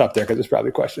 Okay, I'll stop there because there's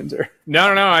probably questions there. No.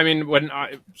 I mean,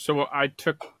 so I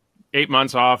took 8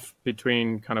 months off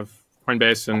between kind of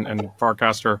Coinbase and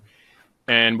Farcaster.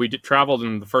 And we traveled,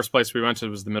 and the first place we went to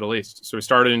was the Middle East. So we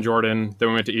started in Jordan, then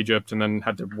we went to Egypt, and then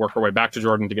had to work our way back to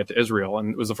Jordan to get to Israel.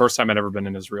 And it was the first time I'd ever been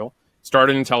in Israel.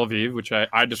 Started in Tel Aviv, which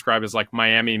I describe as like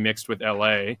Miami mixed with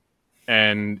LA,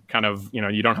 and kind of,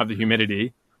 you don't have the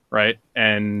humidity, right?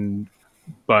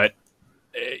 But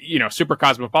super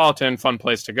cosmopolitan, fun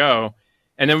place to go.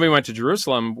 And then we went to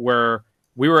Jerusalem, where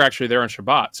we were actually there on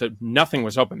Shabbat. So nothing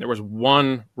was open. There was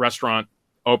one restaurant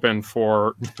open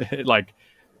for like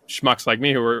schmucks like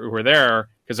me who were there,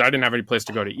 because I didn't have any place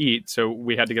to go to eat. So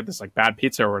we had to get this like bad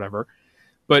pizza or whatever.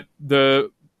 But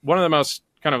one of the most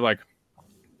kind of like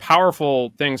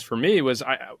powerful things for me was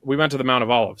we went to the Mount of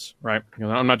Olives, right?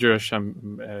 I'm not Jewish,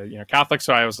 I'm Catholic.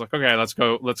 So I was like, okay, let's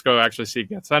go actually see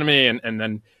Gethsemane. And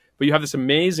then, but you have this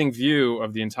amazing view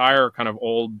of the entire kind of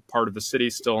old part of the city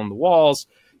still in the walls.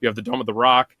 You have the Dome of the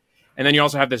Rock. And then you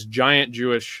also have this giant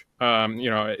Jewish,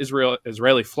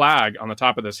 Israeli flag on the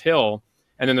top of this hill.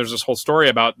 And then there's this whole story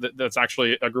about that's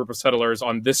actually a group of settlers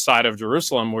on this side of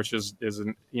Jerusalem, which is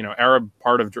an Arab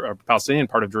part of Palestinian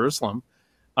part of Jerusalem.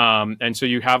 And so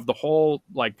you have the whole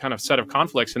like kind of set of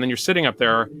conflicts, and then you're sitting up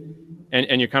there,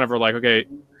 and you kind of are like, okay,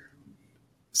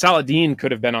 Saladin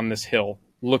could have been on this hill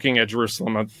looking at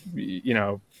Jerusalem,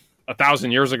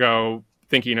 1,000 years ago,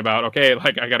 thinking about, okay,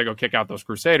 like I got to go kick out those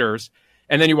Crusaders.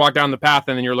 And then you walk down the path,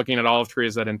 and then you're looking at olive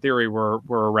trees that, in theory, were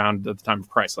around at the time of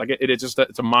Christ. Like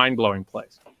it's a mind blowing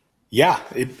place. Yeah,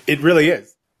 it really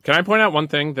is. Can I point out one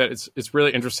thing that it's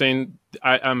really interesting?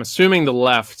 I'm assuming the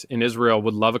left in Israel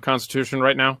would love a constitution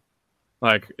right now,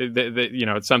 like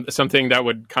it's something that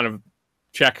would kind of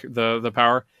check the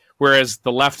power. Whereas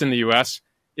the left in the U.S.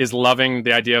 is loving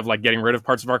the idea of like getting rid of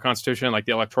parts of our constitution, like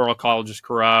the Electoral College is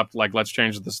corrupt, like let's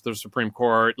change the Supreme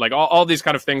Court, like all these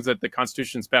kind of things that the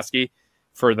Constitution's pesky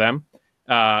for them.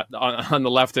 On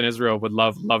the left in Israel would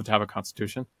love to have a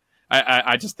constitution.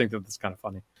 I just think that that's kind of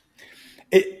funny.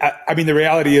 I mean, the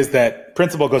reality is that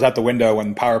principle goes out the window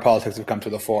when power politics have come to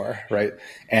the fore, right?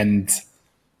 And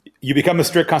you become a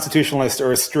strict constitutionalist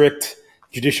or a strict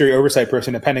judiciary oversight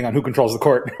person, depending on who controls the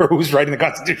court or who's writing the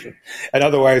Constitution. And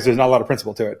otherwise, there's not a lot of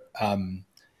principle to it.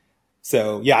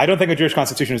 So, yeah, I don't think a Jewish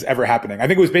constitution is ever happening. I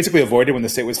think it was basically avoided when the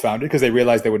state was founded because they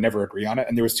realized they would never agree on it.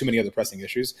 And there was too many other pressing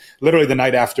issues. Literally the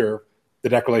night after the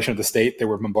declaration of the state, they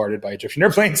were bombarded by Egyptian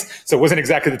airplanes. So it wasn't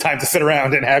exactly the time to sit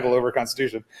around and haggle over a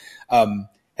constitution. And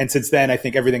since then, I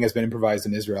think everything has been improvised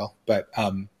in Israel. But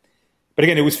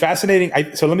again, it was fascinating.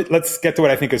 Let's get to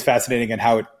what I think is fascinating and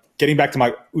how it, getting back to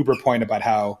my Uber point about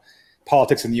how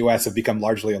politics in the US have become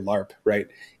largely a LARP, right?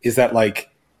 Is that like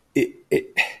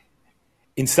it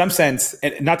in some sense,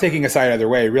 and not taking a side either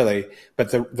way, really, but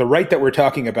the right that we're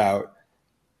talking about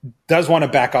does want to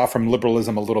back off from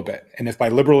liberalism a little bit. And if by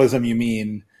liberalism you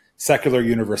mean secular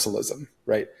universalism,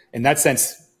 right? In that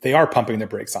sense, they are pumping the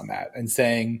brakes on that and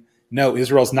saying, no,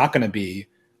 Israel's not going to be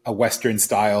a Western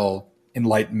style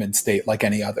Enlightenment state like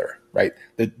any other, right?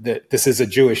 This is a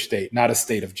Jewish state, not a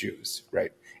state of Jews,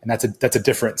 right? And that's a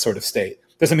different sort of state.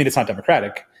 Doesn't mean it's not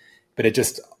democratic, but it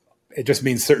just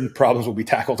means certain problems will be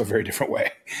tackled a very different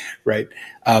way, right?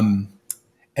 And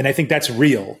I think that's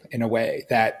real in a way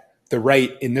that the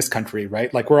right in this country,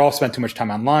 right? Like we're all spent too much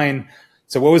time online.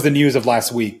 So what was the news of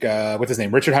last week? What's his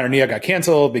name? Richard Hanania got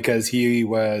canceled because he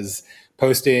was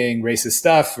posting racist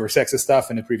stuff or sexist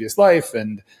stuff in a previous life.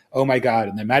 And oh my God.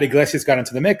 And then Matt Iglesias got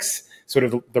into the mix, sort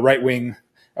of the right wing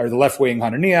or the left-wing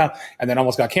Hanania, and then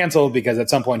almost got canceled because at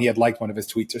some point he had liked one of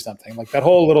his tweets or something. Like that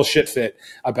whole little shit fit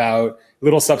about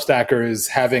little Substackers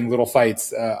having little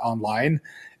fights online.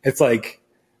 It's like,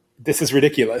 this is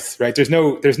ridiculous, right? There's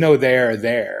no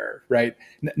there, right?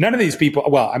 None of these people,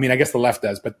 well, I mean, I guess the left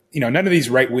does, but none of these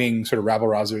right-wing sort of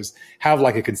rabble-rousers have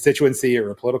like a constituency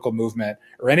or a political movement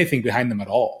or anything behind them at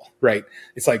all, right?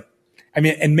 It's like, I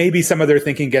mean, and maybe some of their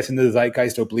thinking gets into the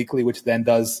zeitgeist obliquely, which then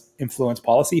does influence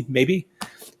policy, maybe,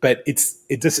 but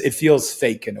it feels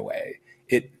fake in a way.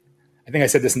 I think I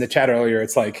said this in the chat earlier.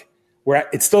 It's like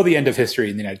it's still the end of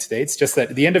history in the United States, just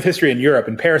that the end of history in Europe,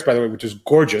 in Paris, by the way, which is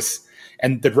gorgeous.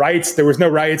 And the riots, there was no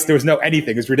riots, there was no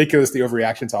anything. It's ridiculous, the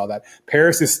overreaction to all that.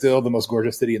 Paris is still the most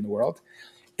gorgeous city in the world.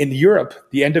 In Europe,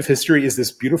 the end of history is this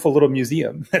beautiful little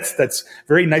museum that's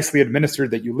very nicely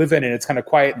administered that you live in, and it's kind of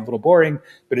quiet and a little boring,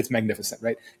 but it's magnificent,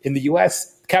 right? In the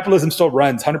US, capitalism still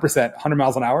runs 100%, 100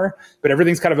 miles an hour, but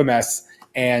everything's kind of a mess.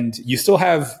 And you still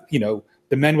have,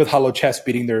 the men with hollow chests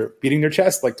beating their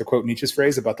chest, like to quote Nietzsche's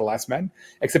phrase about the last men,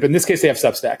 except in this case, they have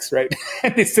Substacks, right?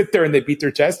 And they sit there and they beat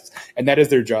their chests, and that is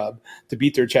their job, to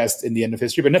beat their chest in the end of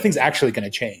history. But nothing's actually going to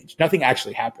change. Nothing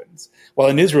actually happens. Well,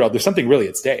 in Israel, there's something really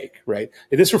at stake, right?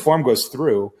 If this reform goes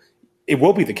through, it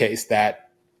will be the case that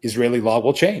Israeli law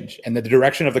will change, and the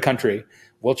direction of the country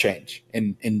will change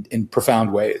in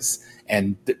profound ways.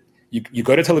 And you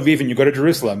go to Tel Aviv and you go to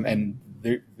Jerusalem, and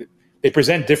they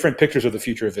present different pictures of the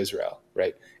future of Israel,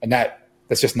 right? And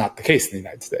that's just not the case in the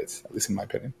United States, at least in my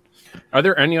opinion. Are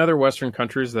there any other Western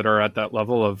countries that are at that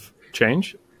level of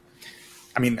change?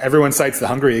 I mean, everyone cites the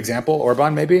Hungary example,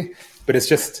 Orban maybe, but it's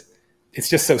just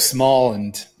so small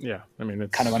and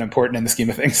it's kind of unimportant in the scheme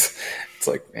of things. It's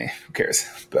like, who cares?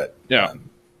 But yeah.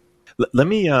 Let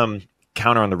me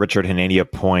counter on the Richard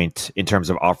Hanania point in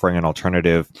terms of offering an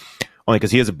alternative, only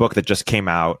because he has a book that just came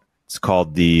out. It's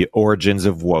called The Origins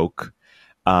of Woke,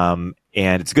 and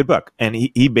it's a good book. And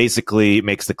he basically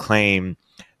makes the claim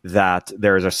that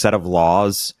there is a set of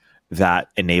laws that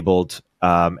enabled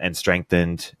and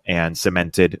strengthened and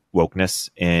cemented wokeness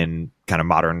in kind of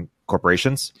modern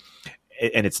corporations.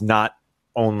 And it's not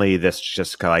only this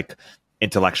just kind of like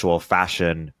intellectual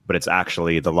fashion, but it's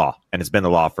actually the law. And it's been the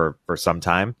law for some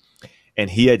time. And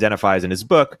he identifies in his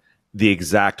book the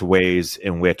exact ways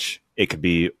in which it could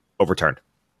be overturned,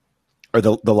 or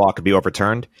the law could be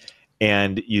overturned.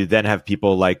 And you then have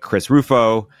people like Chris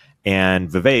Rufo and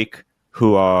Vivek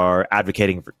who are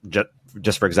advocating for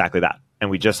just for exactly that. And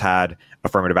we just had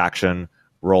affirmative action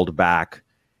rolled back.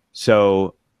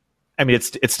 So, I mean,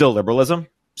 it's still liberalism.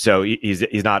 So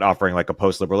he's not offering like a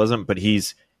post-liberalism, but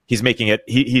he's making it,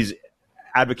 he's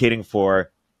advocating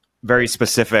for very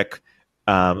specific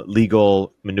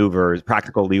legal maneuvers,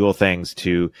 practical legal things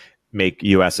to make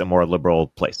U.S. a more liberal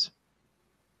place.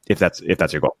 If that's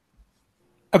your goal.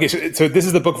 Okay, so this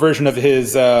is the book version of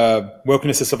his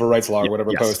Wokeness to Civil Rights Law or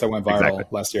whatever post that went viral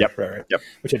last year, right? Yep.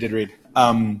 Which I did read,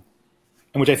 and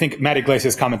which I think Matt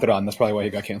Iglesias commented on. That's probably why he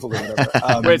got canceled or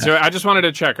whatever. Wait, so I just wanted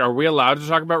to check: are we allowed to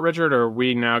talk about Richard, or are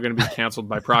we now going to be canceled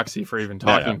by proxy for even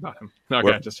talking about him?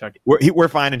 Okay, just checking. We're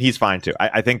fine, and he's fine too.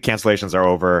 I think cancellations are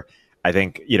over. I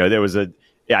think there was I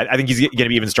think he's going to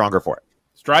be even stronger for it.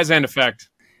 Streisand effect.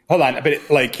 Hold on,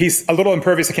 but he's a little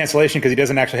impervious to cancellation because he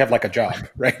doesn't actually have like a job,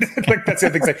 right? Like that's the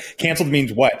other thing. Like, canceled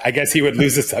means what? I guess he would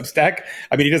lose his Substack.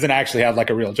 I mean, he doesn't actually have like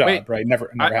a real job, right?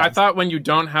 Never I thought when you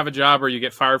don't have a job or you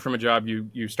get fired from a job,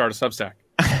 you start a Substack.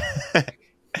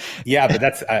 Yeah, but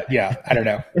that's I don't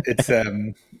know. It's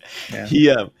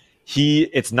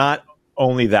it's not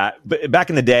only that, but back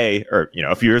in the day, or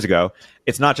a few years ago,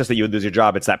 it's not just that you would lose your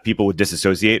job; it's that people would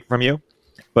disassociate from you.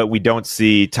 But we don't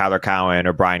see Tyler Cowen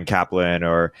or Brian Kaplan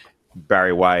or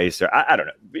Barry Weiss or I don't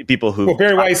know, people who... Well,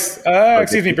 Barry Weiss,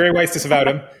 Barry Weiss disavowed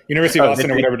him. University of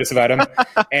Boston or whatever disavowed him.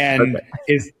 And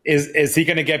is he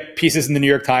going to get pieces in the New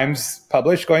York Times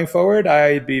published going forward?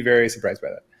 I'd be very surprised by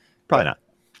that. Probably not.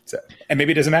 So, and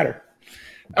maybe it doesn't matter.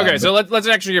 Okay, so let's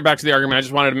actually get back to the argument. I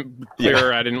just wanted to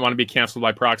clear I didn't want to be canceled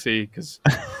by proxy because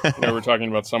we're talking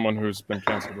about someone who's been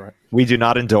canceled, right? We do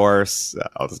not endorse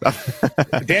all this stuff.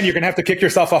 Dan, you're going to have to kick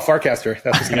yourself off Farcaster.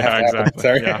 That's what's going to have to happen. Exactly.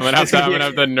 Sorry. Yeah, I'm going to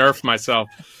have to nerf myself.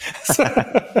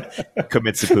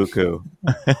 Commit seppuku.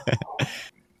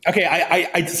 Okay,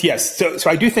 yes. So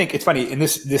I do think it's funny in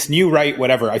this new right,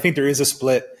 whatever. I think there is a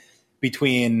split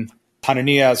between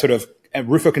Hanania sort of and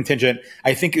Rufo contingent,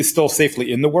 I think, is still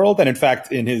safely in the world. And in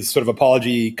fact, in his sort of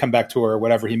apology comeback tour or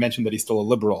whatever, he mentioned that he's still a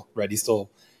liberal, right? He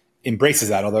still embraces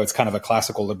that, although it's kind of a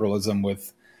classical liberalism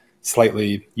with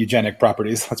slightly eugenic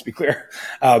properties, let's be clear,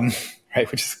 right?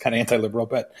 Which is kind of anti-liberal.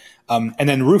 But and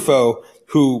then Rufo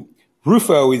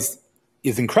is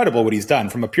incredible what he's done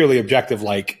from a purely objective,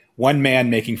 like one man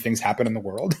making things happen in the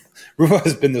world. Rufo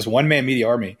has been this one man media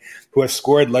army who has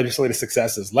scored legislative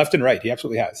successes left and right. He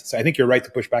absolutely has. So I think you're right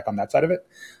to push back on that side of it.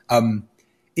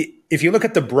 If you look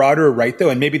at the broader right, though,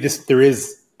 and maybe there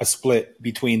is a split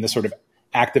between the sort of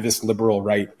activist liberal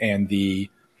right and the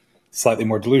slightly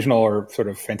more delusional or sort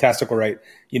of fantastical right.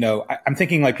 I'm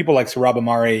thinking like people like Sohrab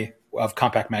Ahmari of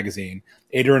Compact Magazine,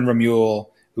 Adrian Ramuel,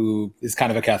 who is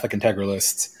kind of a Catholic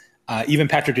integralist, even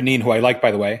Patrick Deneen, who I like,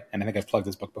 by the way, and I think I've plugged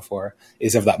his book before,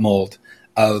 is of that mold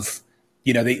of,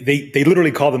 they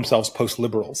literally call themselves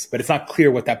post-liberals, but it's not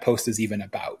clear what that post is even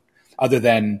about, other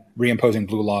than reimposing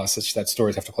blue laws such that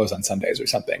stores have to close on Sundays or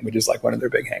something, which is like one of their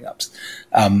big hangups.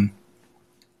 And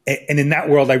in that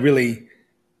world,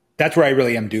 that's where I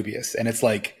really am dubious. And it's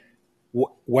like,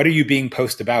 what are you being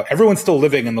post about? Everyone's still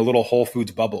living in the little Whole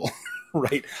Foods bubble,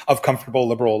 right, of comfortable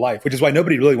liberal life, which is why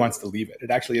nobody really wants to leave it.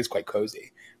 It actually is quite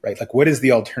cozy, right? Like, what is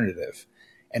the alternative?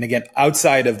 And again,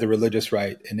 outside of the religious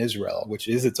right in Israel, which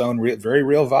is its own very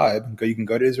real vibe, you can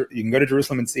go to Israel, you can go to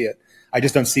Jerusalem and see it. I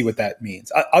just don't see what that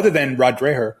means, other than Rod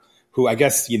Dreher, who I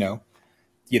guess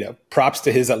props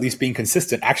to his at least being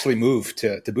consistent, actually moved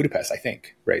to Budapest, I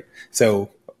think, right?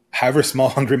 So however small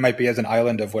Hungary might be as an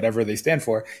island of whatever they stand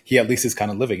for, he at least is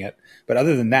kind of living it. But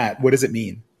other than that, what does it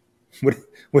mean?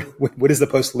 What is the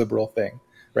post-liberal thing,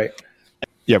 right?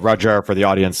 Yeah, Roger, for the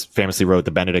audience, famously wrote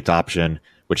The Benedict Option,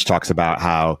 which talks about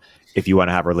how if you want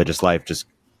to have a religious life, just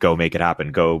go make it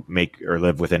happen. Go make or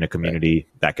live within a community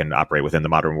that can operate within the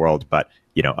modern world, but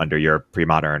under your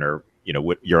pre-modern or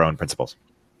your own principles.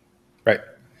 Right.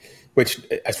 Which,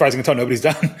 as far as I can tell, nobody's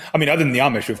done. I mean, other than the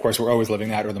Amish, who of course were always living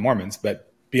that, or the Mormons,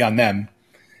 but beyond them,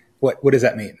 what does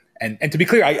that mean? And to be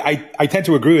clear, I tend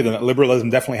to agree with them that liberalism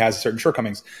definitely has certain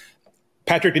shortcomings.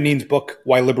 Patrick Deneen's book,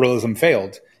 Why Liberalism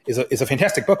Failed, is a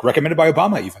fantastic book, recommended by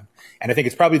Obama even. And I think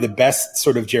it's probably the best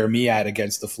sort of Jeremiad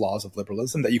against the flaws of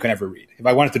liberalism that you can ever read. If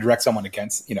I wanted to direct someone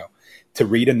against, to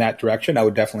read in that direction, I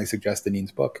would definitely suggest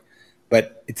Deneen's book.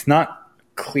 But it's not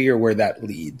clear where that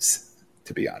leads,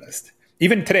 to be honest.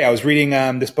 Even today, I was reading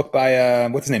this book by,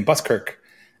 what's his name, Buskirk,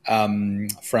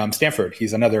 from Stanford.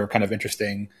 He's another kind of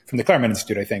interesting, from the Claremont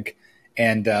Institute, I think.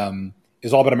 And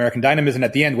is all about American dynamism.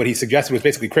 At the end, what he suggested was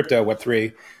basically crypto,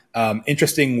 Web3,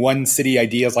 interesting one city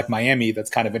ideas like Miami. That's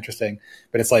kind of interesting,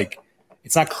 but it's like,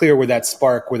 it's not clear where that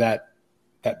spark, where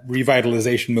that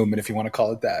revitalization movement, if you want to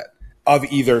call it that, of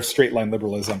either straight line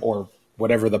liberalism or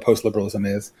whatever the post-liberalism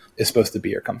is supposed to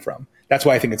be or come from. That's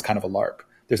why I think it's kind of a LARP.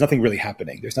 There's nothing really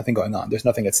happening. There's nothing going on. There's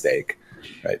nothing at stake,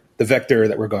 right? The vector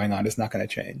that we're going on is not going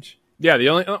to change. Yeah, the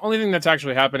only thing that's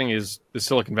actually happening is the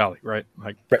Silicon Valley, right?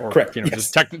 Like, correct.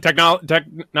 Yes. Just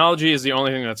technology is the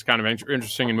only thing that's kind of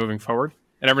interesting and moving forward,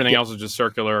 and everything else is just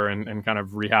circular and kind of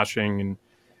rehashing. And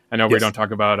I know we don't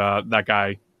talk about that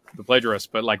guy, the plagiarist,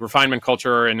 but like refinement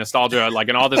culture and nostalgia, like,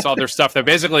 and all this other stuff that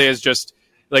basically is just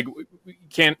like we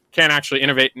can't actually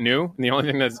innovate new. And the only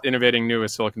thing that's innovating new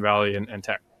is Silicon Valley and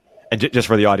tech. And just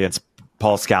for the audience,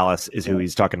 Paul Scalise is who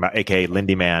he's talking about, aka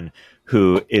Lindy Man,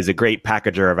 who is a great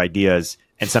packager of ideas,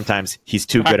 and sometimes he's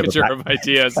too good of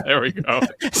ideas. There we go.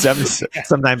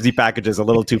 Sometimes he packages a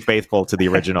little too faithful to the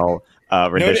original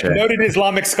rendition. Noted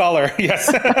Islamic scholar, yes,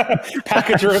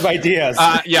 packager of ideas.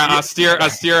 Austere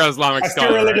Islamic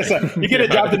scholar. Right? You get a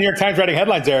job at the New York Times writing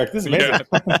headlines, Eric. This is amazing.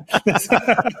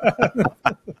 Yeah.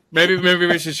 maybe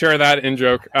we should share that in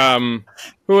joke.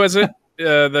 Who was it?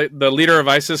 The leader of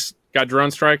ISIS got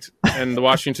drone striked, and the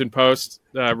Washington Post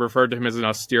referred to him as an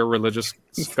austere religious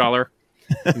scholar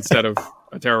instead of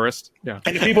a terrorist. Yeah.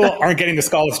 And if people aren't getting the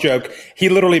Scalise joke, he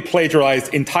literally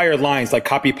plagiarized entire lines, like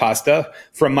copy pasta,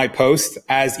 from my post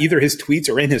as either his tweets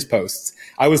or in his posts.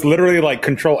 I was literally like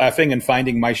control Fing and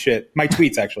finding my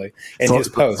tweets actually in his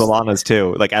posts. Solana's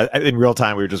too. Like in real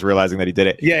time, we were just realizing that he did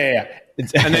it. Yeah. And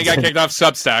then he got kicked off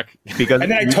Substack. And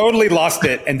then I totally lost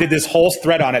it and did this whole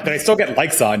thread on it that I still get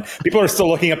likes on. People are still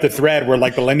looking up the thread where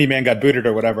like the Lenny man got booted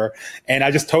or whatever. And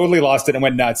I just totally lost it and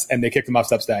went nuts, and they kicked him off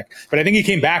Substack. But I think he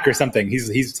came back or something. He's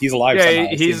alive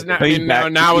somehow.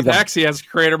 Now with X, he has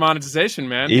creator monetization,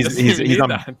 man.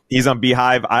 He's on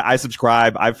Beehive. I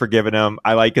subscribe. I've forgiven him.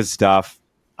 I like his stuff.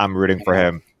 I'm rooting for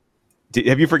him.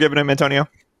 Have you forgiven him, Antonio?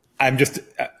 I'm just,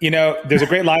 there's a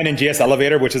great line in GS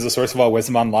Elevator, which is a source of all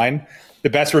wisdom online. The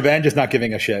best revenge is not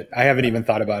giving a shit. I haven't even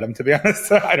thought about him, to be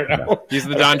honest. I don't know. He's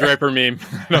the Don Draper meme.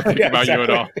 I don't think about you at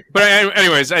all. But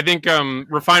anyways, I think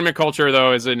refinement culture,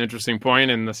 though, is an interesting point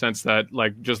in the sense that,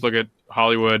 like, just look at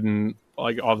Hollywood and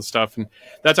like all the stuff. And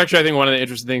that's actually, I think, one of the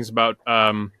interesting things about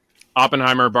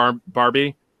Oppenheimer,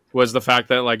 Barbie, was the fact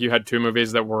that like you had two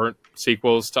movies that weren't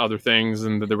sequels to other things,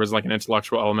 and that there was like an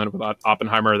intellectual element with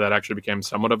Oppenheimer that actually became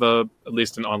somewhat of at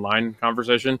least an online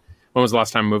conversation. When was the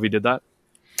last time a movie did that?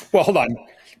 Well, hold on.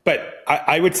 But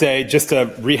I would say, just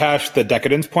to rehash the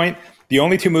decadence point,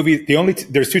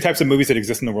 there's two types of movies that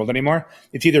exist in the world anymore.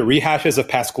 It's either rehashes of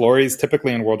past glories,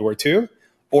 typically in World War II,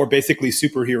 or basically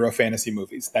superhero fantasy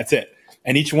movies. That's it.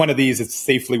 And each one of these is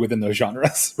safely within those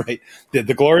genres, right? The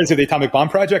glories of the Atomic Bomb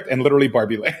Project and literally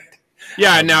Barbie Land.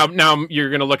 Yeah, now you're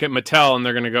going to look at Mattel and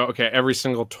they're going to go, okay, every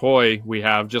single toy we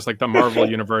have, just like the Marvel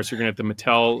universe, you're going to get the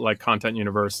Mattel like content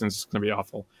universe, and it's going to be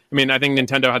awful. I mean, I think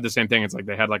Nintendo had the same thing. It's like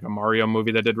they had like a Mario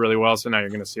movie that did really well, so now you're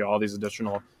going to see all these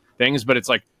additional things. But it's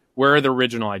like, where are the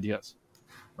original ideas,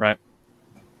 right?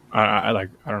 I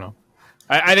don't know.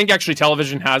 I think actually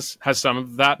television has some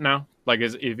of that now. Like,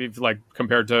 if like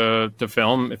compared to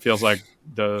film, it feels like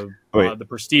the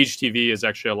prestige TV is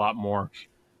actually a lot more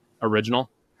original.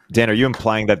 Dan, are you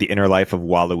implying that the inner life of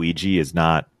Waluigi is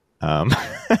not,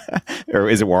 or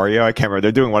is it Wario? I can't remember.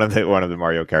 They're doing one of the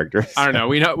Mario characters. I don't know.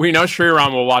 We know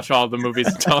Sriram will watch all the movies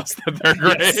and tell us that they're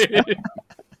great.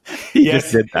 He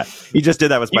just did that. He just did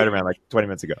that with Spider-Man like 20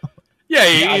 minutes ago. Yeah,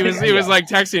 he was like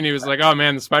texting. He was like, "Oh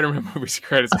man, the Spider-Man movie's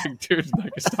great." It's like, dude,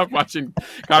 like I stopped watching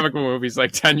comic book movies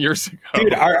like 10 years ago.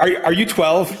 Dude, are you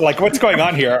 12? Like, what's going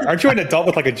on here? Aren't you an adult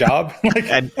with like a job? Like,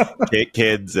 and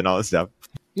kids and all this stuff.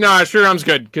 No, Sriram's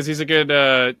good because he's a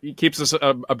good. He keeps us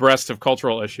abreast of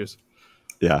cultural issues.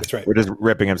 Yeah, that's right. We're just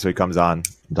ripping him so he comes on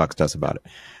and talks to us about it.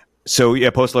 So yeah,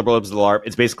 post-liberalism, the LARP.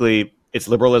 It's basically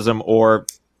liberalism or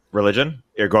religion.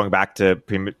 You're going back to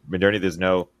pre-modernity. There's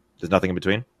nothing in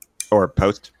between, or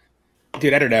post.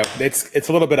 Dude, I don't know. It's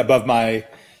a little bit above my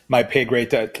pay grade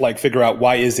to like figure out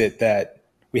why is it that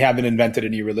we haven't invented a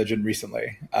new religion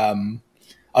recently,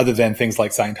 other than things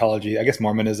like Scientology. I guess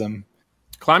Mormonism,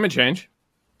 climate change.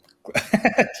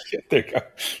 There you go.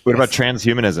 What about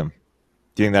transhumanism?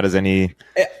 Do you think that is any?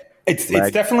 It's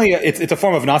definitely it's a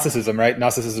form of Gnosticism, right?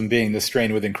 Gnosticism being the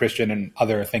strain within Christian and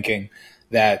other thinking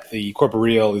that the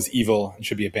corporeal is evil and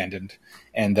should be abandoned,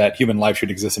 and that human life should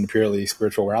exist in a purely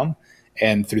spiritual realm,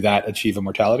 and through that achieve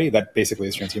immortality. That basically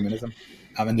is transhumanism,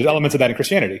 and there's elements of that in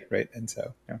Christianity, right? And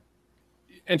so, yeah.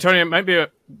 Antonio, it might be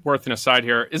worth an aside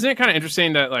here. Isn't it kind of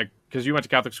interesting that, like, because you went to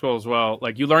Catholic school as well,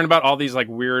 like you learn about all these like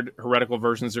weird heretical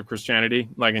versions of Christianity,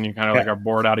 like, and you kind of like are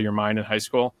bored out of your mind in high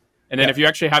school. And then if you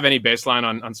actually have any baseline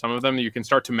on some of them, you can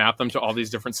start to map them to all these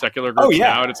different secular groups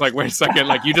now. And it's like, wait a second,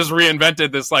 like you just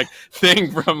reinvented this like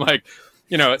thing from like,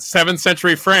 7th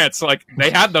century France. Like they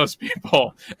had those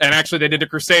people, and actually they did a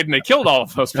crusade and they killed all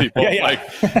of those people.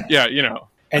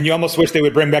 And you almost wish they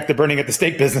would bring back the burning at the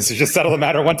stake business to just settle the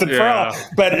matter once and for all.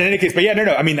 But in any case,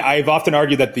 no. I mean, I've often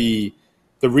argued that the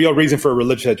real reason for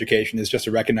religious education is just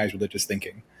to recognize religious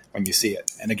thinking when you see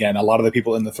it. And again, a lot of the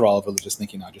people in the thrall of religious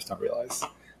thinking now just don't realize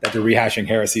that they're rehashing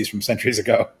heresies from centuries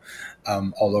ago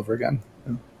all over again.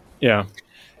 Yeah.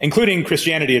 Including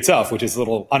Christianity itself, which is a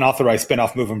little unauthorized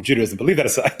spin-off move from Judaism. But leave that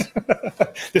aside.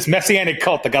 This messianic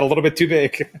cult that got a little bit too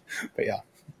big. But yeah.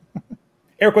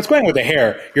 Eric, what's going on with the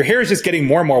hair? Your hair is just getting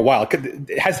more and more wild.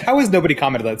 How has nobody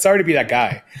commented on that? Sorry to be that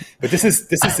guy, but this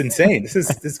is insane.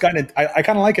 This kind of I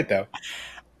kind of like it though.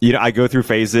 I go through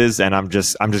phases, and I'm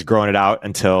just growing it out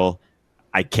until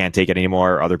I can't take it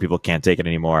anymore, or other people can't take it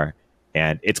anymore,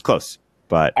 and it's close.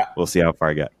 But we'll see how far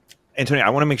I get. Antonio, I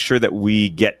want to make sure that we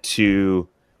get to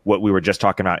what we were just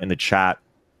talking about in the chat.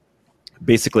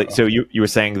 Basically, so you were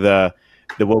saying the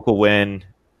local win.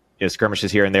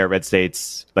 Skirmishes here and there, red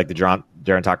states like the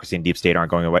gerontocracy and deep state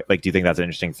aren't going away. Like, do you think that's an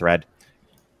interesting thread?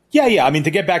 Yeah. I mean, to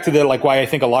get back to why I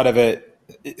think a lot of it.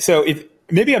 So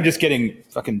maybe I'm just getting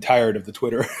fucking tired of the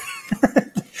Twitter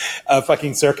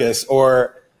fucking circus,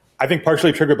 or I think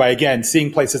partially triggered by again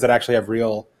seeing places that actually have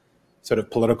real sort of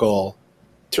political,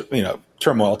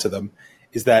 turmoil to them.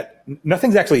 Is that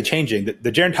nothing's actually changing?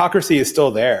 The gerontocracy is still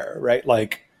there, right?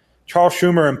 Like. Charles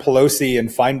Schumer and Pelosi and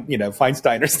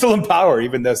Feinstein are still in power,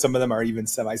 even though some of them are even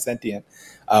semi-sentient.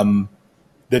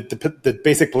 The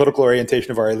basic political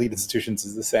orientation of our elite institutions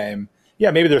is the same.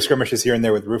 Yeah, maybe there's skirmishes here and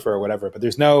there with Ruffer or whatever, but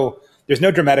there's no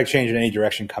dramatic change in any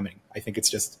direction coming. I think it's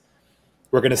just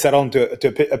we're going to settle into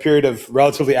a period of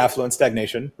relatively affluent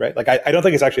stagnation, right? Like I don't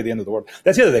think it's actually the end of the world.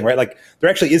 That's the other thing, right? Like there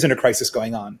actually isn't a crisis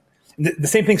going on. The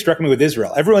same thing struck me with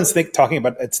Israel. Everyone's talking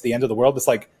about it's the end of the world. It's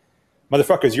like,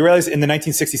 motherfuckers, you realize in the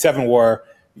 1967 war,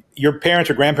 your parents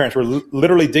or grandparents were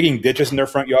literally digging ditches in their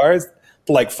front yards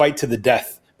to like fight to the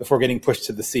death before getting pushed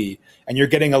to the sea. And you're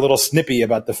getting a little snippy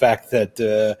about the fact that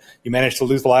you managed to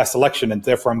lose the last election and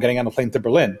therefore I'm getting on a plane to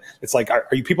Berlin. It's like, are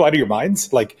you people out of your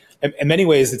minds? Like, in many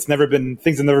ways, things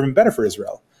have never been better for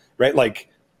Israel, right? Like,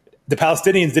 the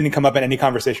Palestinians didn't come up in any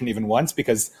conversation even once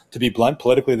because, to be blunt,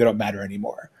 politically they don't matter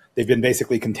anymore. They've been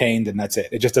basically contained, and that's it.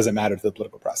 It just doesn't matter to the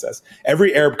political process.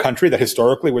 Every Arab country that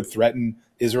historically would threaten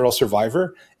Israel's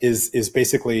survivor is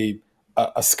basically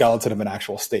a skeleton of an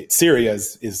actual state. Syria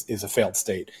is a failed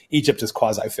state. Egypt is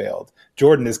quasi-failed.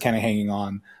 Jordan is kind of hanging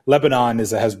on. Lebanon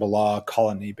is a Hezbollah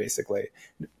colony, basically.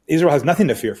 Israel has nothing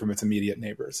to fear from its immediate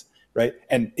neighbors, right?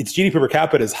 And its GDP per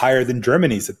capita is higher than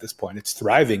Germany's at this point. It's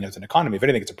thriving as an economy. If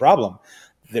anything, it's a problem.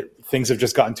 Things have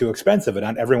just gotten too expensive, and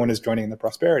not everyone is joining in the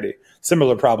prosperity.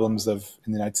 Similar problems in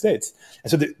the United States.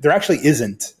 And so there actually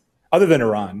isn't, other than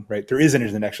Iran, right? There isn't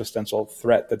an existential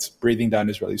threat that's breathing down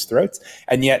Israelis' throats.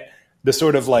 And yet the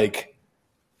sort of like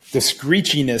the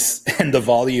screechiness and the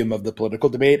volume of the political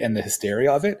debate and the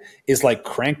hysteria of it is like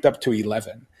cranked up to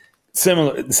 11.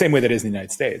 Similar, the same way that it is in the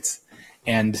United States.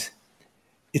 And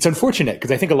it's unfortunate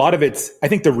because I think a lot of I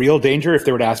think the real danger, if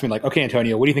they were to ask me like, okay,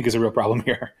 Antonio, what do you think is a real problem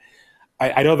here?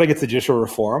 I don't think it's the judicial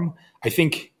reform. I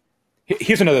think,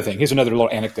 here's another thing. Here's another little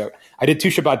anecdote. I did 2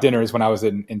 Shabbat dinners when I was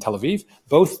in Tel Aviv,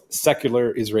 both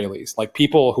secular Israelis, like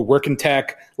people who work in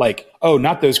tech, like, oh,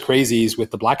 not those crazies with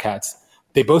the black hats.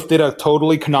 They both did a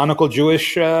totally canonical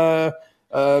Jewish,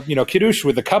 kiddush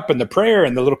with the cup and the prayer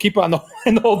and the little kippah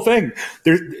and the whole thing.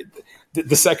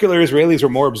 The secular Israelis are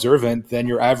more observant than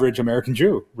your average American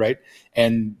Jew, right?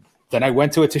 And then I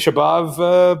went to a Tisha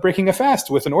B'Av breaking a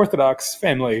fast with an Orthodox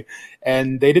family,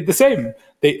 and they did the same.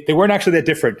 They weren't actually that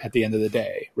different at the end of the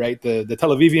day, right? The Tel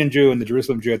Avivian Jew and the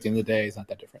Jerusalem Jew at the end of the day is not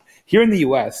that different. Here in the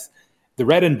U.S., the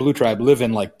red and blue tribe live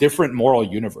in like different moral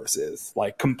universes,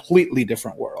 like completely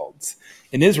different worlds.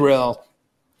 In Israel,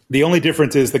 the only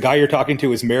difference is the guy you're talking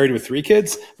to is married with 3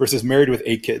 kids versus married with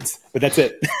 8 kids. But that's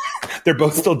it. They're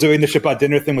both still doing the Shabbat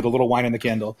dinner thing with a little wine and the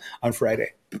candle on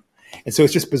Friday. And so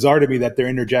it's just bizarre to me that they're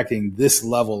interjecting this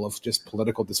level of just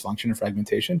political dysfunction and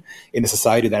fragmentation in a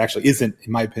society that actually isn't,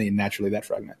 in my opinion, naturally that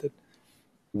fragmented.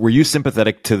 Were you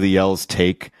sympathetic to the Yell's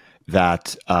take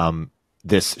that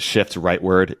this shift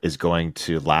rightward is going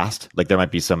to last? Like there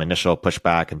might be some initial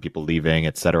pushback and people leaving,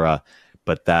 et cetera,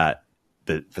 but that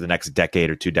for the next decade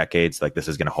or 2 decades, like this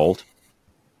is going to hold?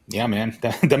 Yeah, man.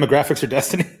 Demographics are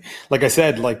destiny. Like I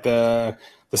said, like the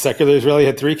secular Israeli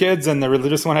had 3 kids and the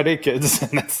religious one had 8 kids.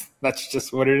 And that's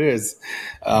just what it is.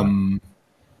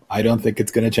 I don't think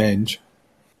it's going to change.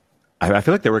 I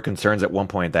feel like there were concerns at one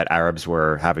point that Arabs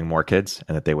were having more kids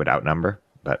and that they would outnumber,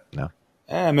 but no.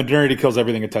 Modernity kills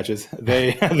everything it touches.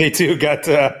 They too got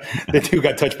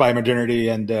touched by modernity,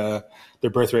 and their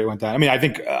birth rate went down. I mean, I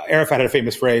think Arafat had a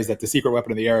famous phrase that the secret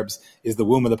weapon of the Arabs is the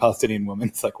womb of the Palestinian woman.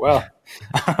 It's like, well,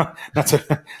 I don't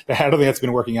think that's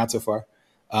been working out so far.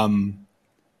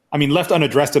 I mean, left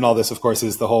unaddressed in all this, of course,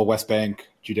 is the whole West Bank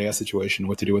Judea situation,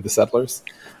 what to do with the settlers.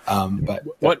 But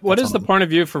what is the point of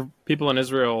view for people in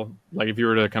Israel? Like, if you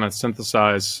were to kind of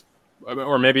synthesize,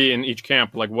 or maybe in each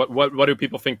camp, like what do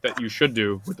people think that you should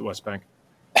do with the West Bank?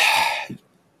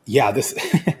 Yeah,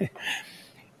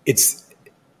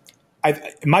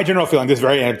 my general feeling, this is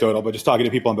very anecdotal, but just talking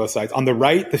to people on both sides. On the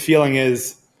right, the feeling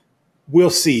is, we'll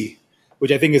see,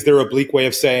 which I think is their oblique way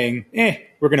of saying,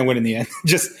 we're going to win in the end.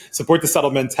 Just support the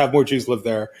settlements, have more Jews live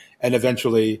there, and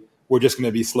eventually we're just going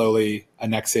to be slowly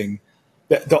annexing.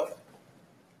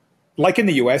 Like in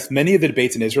the US, many of the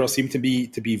debates in Israel seem to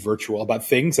be virtual about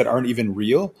things that aren't even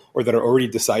real or that are already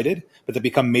decided, but that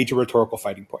become major rhetorical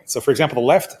fighting points. So, for example, the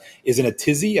left is in a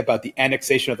tizzy about the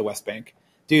annexation of the West Bank.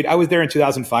 Dude, I was there in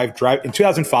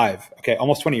 2005, okay,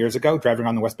 almost 20 years ago, driving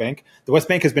around the West Bank. The West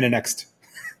Bank has been annexed.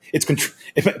 It's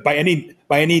by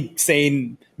any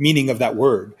sane meaning of that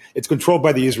word. It's controlled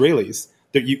by the Israelis.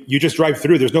 You just drive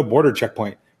through. There's no border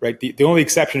checkpoint, right? The only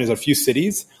exception is a few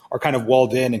cities are kind of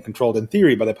walled in and controlled in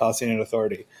theory by the Palestinian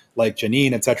Authority, like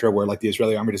Jenin, et cetera, where like the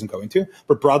Israeli army doesn't go into.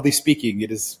 But broadly speaking,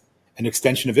 it is an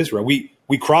extension of Israel.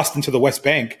 We crossed into the West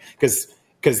Bank because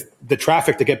the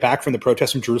traffic to get back from the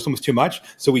protests from Jerusalem was too much.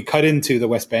 So we cut into the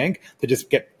West Bank to just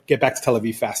get back to Tel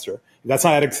Aviv faster. If that's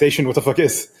not annexation, what the fuck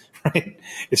is, right?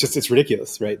 It's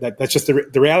ridiculous, right? That's just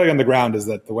the reality on the ground is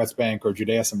that the West Bank or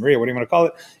Judea Samaria, what do you want to call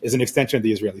it, is an extension of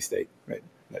the Israeli state, right?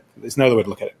 There's no other way to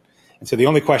look at it. And so the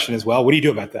only question is, well, what do you do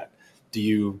about that? Do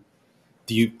you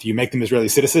make them Israeli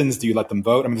citizens? Do you let them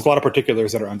vote? I mean, there's a lot of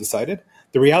particulars that are undecided.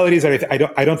 The reality is that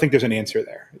I don't think there's an answer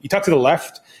there. You talk to the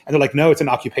left, and they're like, no, it's an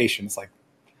occupation. It's like,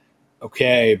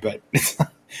 okay, but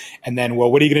and then,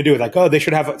 well, what are you going to do? Like, oh, they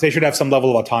should have some level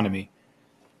of autonomy.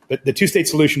 But the 2-state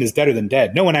solution is deader than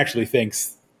dead. No one actually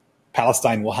thinks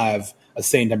Palestine will have a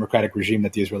sane democratic regime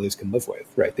that the Israelis can live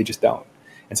with, right? They just don't.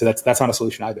 And so that's not a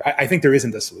solution either. I think there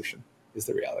isn't a solution, is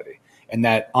the reality. And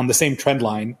that on the same trend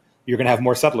line, you're going to have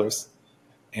more settlers.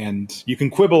 And you can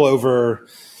quibble over,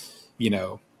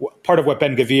 part of what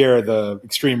Ben Gvir, the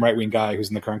extreme right-wing guy who's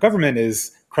in the current government,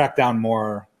 is crack down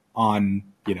more on,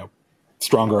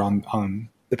 stronger on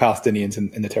the Palestinians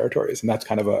in the territories. And that's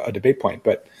kind of a debate point.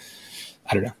 But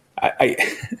I don't know.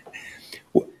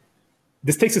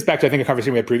 This takes us back to, I think, a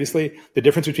conversation we had previously, the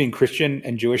difference between Christian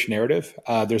and Jewish narrative.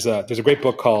 There's a great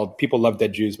book called People Love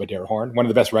Dead Jews by Dara Horn, one of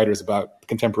the best writers about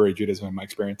contemporary Judaism in my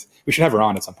experience. We should have her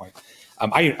on at some point.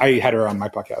 I had her on my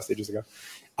podcast ages ago.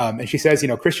 And she says,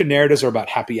 Christian narratives are about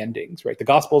happy endings, right? The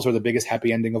Gospels are the biggest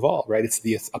happy ending of all, right? It's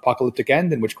the apocalyptic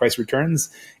end in which Christ returns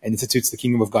and institutes the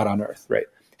kingdom of God on earth, right?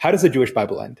 How does the Jewish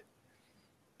Bible end?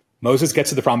 Moses gets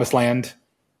to the promised land,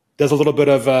 does a little bit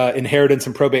of inheritance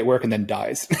and probate work, and then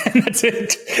dies. And that's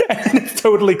it. And it's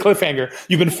totally cliffhanger.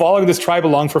 You've been following this tribe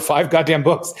along for 5 goddamn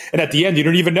books. And at the end, you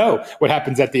don't even know what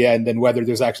happens at the end and whether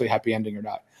there's actually a happy ending or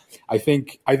not. I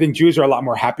think Jews are a lot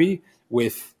more happy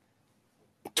with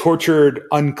tortured,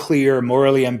 unclear,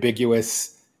 morally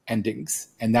ambiguous endings.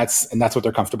 And that's what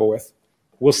they're comfortable with.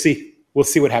 We'll see. We'll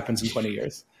see what happens in 20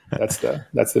 years. That's the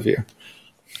view.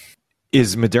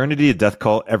 Is modernity a death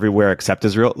cult everywhere except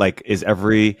Israel? Like, is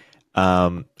every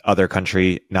other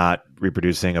country not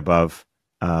reproducing above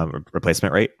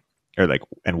replacement rate, or like,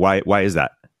 and why is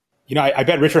that? I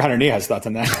bet Richard Hunter-Nia has thoughts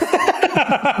on that.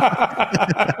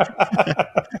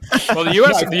 Well, the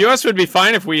U.S. would be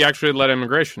fine if we actually let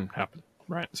immigration happen,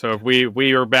 right? So if we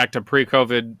were back to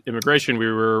pre-COVID immigration, we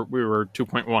were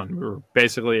 2.1. We were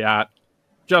basically at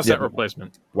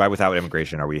replacement. Why without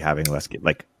immigration are we having less kids?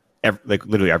 Like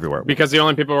literally everywhere. Because the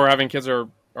only people who are having kids are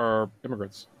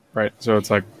immigrants, right? So it's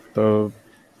like the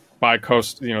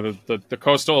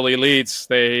coastal elites,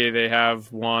 they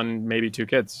have 1, maybe 2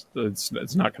 kids.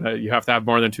 It's not gonna. You have to have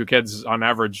more than 2 kids on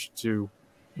average to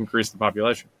increase the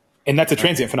population. And that's a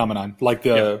transient phenomenon. Like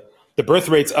the birth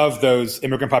rates of those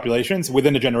immigrant populations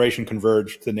within a generation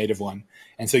converge to the native one.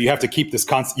 And so you have to keep this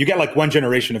constant. You get like 1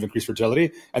 generation of increased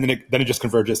fertility, and then it just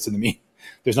converges to the mean.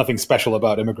 There's nothing special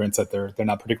about immigrants that they're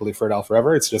not particularly fertile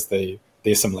forever. It's just they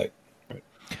assimilate. Right.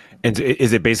 And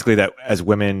is it basically that as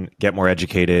women get more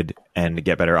educated and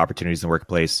get better opportunities in the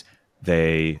workplace,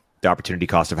 the opportunity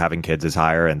cost of having kids is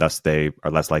higher, and thus they are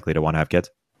less likely to want to have kids?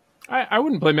 I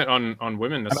wouldn't blame it on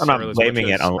women necessarily. I'm not blaming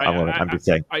it on women. I'm just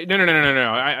saying.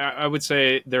 No. I would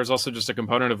say there's also just a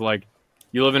component of like,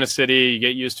 you live in a city, you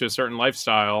get used to a certain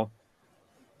lifestyle.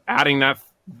 Adding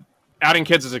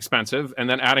kids is expensive, and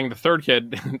then adding the third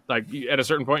kid, like at a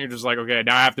certain point, you're just like, okay,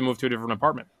 now I have to move to a different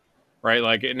apartment, right?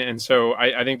 Like, and so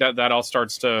I think that all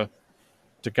starts to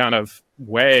kind of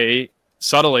weigh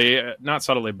subtly, not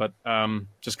subtly, but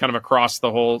just kind of across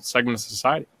the whole segment of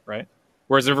society, right?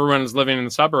 Whereas everyone's living in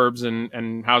the suburbs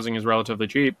and housing is relatively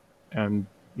cheap, and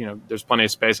there's plenty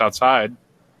of space outside,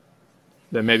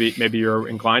 then maybe you're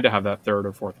inclined to have that third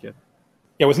or fourth kid.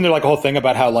 Yeah, wasn't there like a whole thing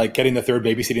about how like getting the third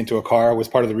baby seat into a car was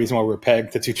part of the reason why we were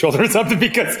pegged to 2 children or something,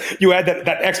 because you had that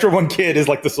extra 1 kid is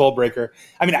like the soul breaker.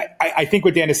 I mean, I think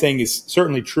what Dan is saying is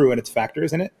certainly true and its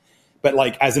factors in it, but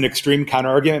like as an extreme counter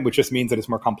argument, which just means that it's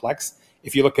more complex.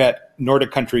 If you look at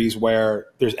Nordic countries where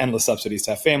there's endless subsidies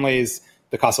to have families,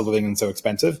 the cost of living is so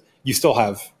expensive, you still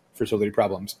have fertility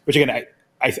problems, which again,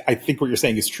 I think what you're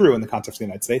saying is true in the context of the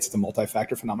United States. It's a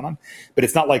multi-factor phenomenon, but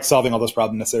it's not like solving all those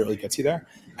problems necessarily gets you there.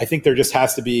 I think there just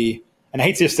has to be, and I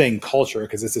hate just saying culture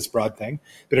because it's this broad thing,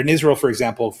 but in Israel, for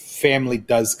example, family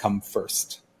does come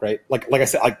first, right? Like I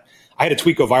said, I had a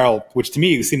tweet go viral, which to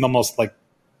me seemed almost like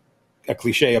a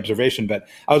cliche observation, but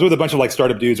I was with a bunch of like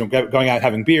startup dudes and going out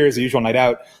having beers, the usual night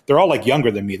out. They're all like younger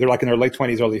than me. They're like in their late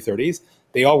 20s, early 30s.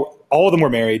 All of them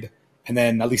were married, and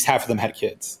then at least half of them had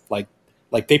kids.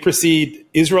 Like they proceed,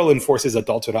 Israel enforces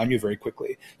adulthood on you very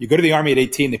quickly. You go to the army at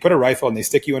 18, they put a rifle and they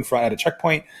stick you in front at a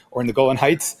checkpoint or in the Golan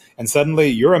Heights, and suddenly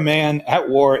you're a man at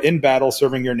war, in battle,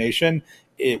 serving your nation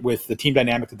with the team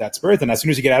dynamic that's birthed. And as soon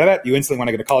as you get out of that, you instantly want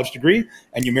to get a college degree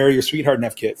and you marry your sweetheart and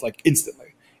have kids, like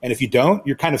instantly. And if you don't,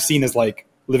 you're kind of seen as like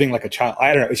living like a child.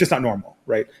 I don't know. It's just not normal,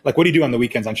 right? Like, what do you do on the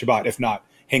weekends on Shabbat? If not,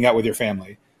 hang out with your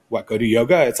family. What, go do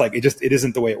yoga? It's like, it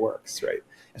isn't the way it works, right?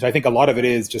 And so I think a lot of it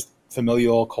is just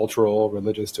familial, cultural,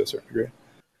 religious to a certain degree.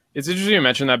 It's interesting you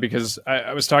mention that because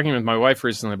I was talking with my wife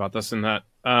recently about this, and that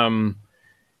I'm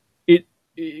in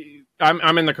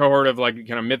the cohort of like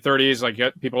kind of mid-30s, like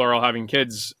people are all having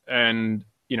kids, and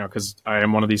because I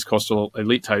am one of these coastal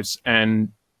elite types,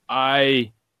 and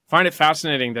I find it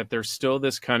fascinating that there's still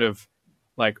this kind of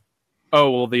like, oh,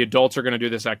 well, the adults are going to do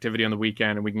this activity on the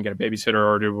weekend and we can get a babysitter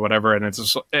or do whatever. And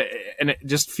it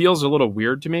just feels a little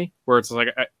weird to me, where it's like,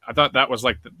 I thought that was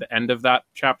like the end of that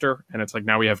chapter. And it's like,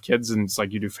 now we have kids and it's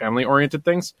like you do family oriented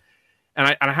things.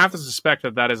 And I have to suspect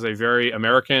that is a very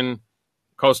American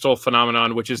coastal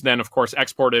phenomenon, which is then of course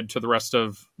exported to the rest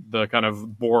of the kind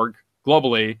of Borg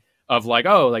globally of like,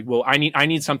 oh, like, well, I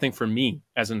need something for me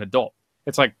as an adult.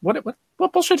 It's like,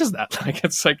 what bullshit is that? Like,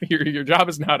 it's like your job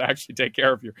is now to actually take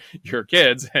care of your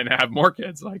kids and have more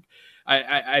kids. Like,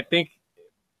 I think,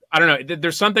 I don't know.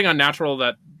 There's something unnatural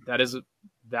that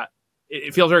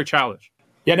it feels very childish.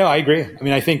 Yeah, no, I agree. I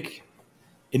mean, I think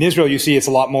in Israel, you see it's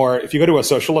a lot more, if you go to a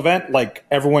social event, like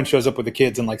everyone shows up with the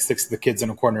kids and like sticks the kids in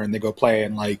a corner and they go play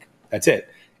and like, that's it.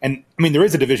 And I mean, there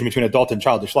is a division between adult and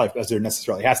childish life, as there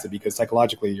necessarily has to be, because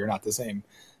psychologically you're not the same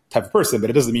type of person, but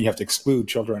it doesn't mean you have to exclude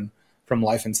children from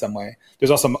life in some way.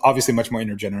 There's also obviously much more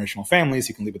intergenerational families.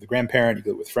 You can live with a grandparent, you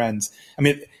can live with friends. I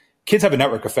mean, kids have a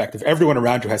network effect. If everyone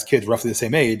around you has kids roughly the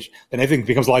same age, then everything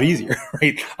becomes a lot easier,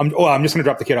 right? I'm just going to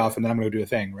drop the kid off and then I'm going to do a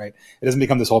thing, right? It doesn't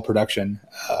become this whole production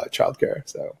childcare.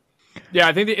 So, yeah,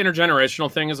 I think the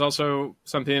intergenerational thing is also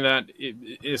something that,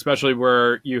 especially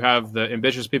where you have the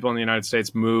ambitious people in the United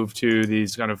States move to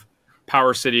these kind of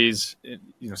power cities,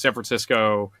 San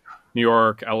Francisco, New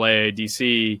York, LA,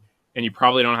 DC, and you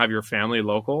probably don't have your family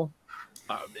local.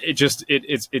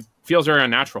 It feels very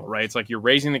unnatural, right? It's like you're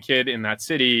raising the kid in that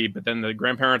city, but then the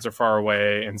grandparents are far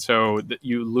away, and so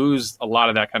you lose a lot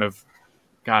of that kind of,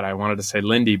 God, I wanted to say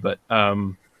Lindy, but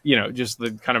just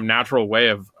the kind of natural way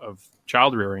of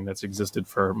child rearing that's existed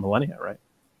for millennia, right?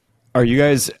 Are you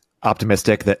guys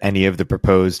optimistic that any of the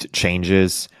proposed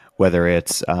changes, whether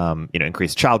it's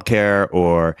increased childcare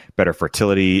or better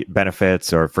fertility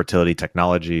benefits or fertility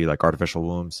technology like artificial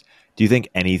wombs, do you think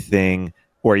anything,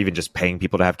 or even just paying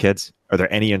people to have kids, are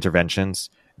there any interventions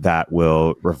that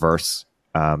will reverse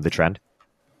the trend?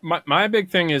 My big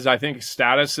thing is I think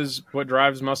status is what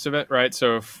drives most of it, right?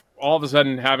 So if all of a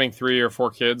sudden having 3 or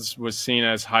 4 kids was seen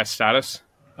as high status,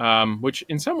 which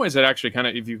in some ways it actually kind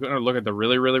of, if you're going to look at the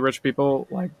really, really rich people,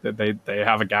 like they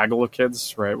have a gaggle of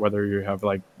kids, right? Whether you have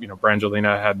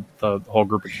Brangelina had the whole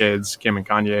group of kids, Kim and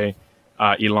Kanye,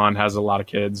 Elon has a lot of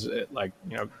kids. I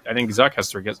think Zuck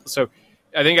has 3 kids. So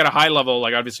I think at a high level,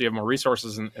 like obviously you have more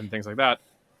resources and things like that.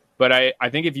 But I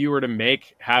think if you were to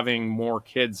make having more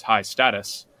kids high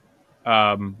status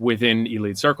within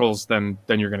elite circles, then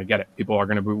you're going to get it. People are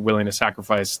going to be willing to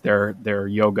sacrifice their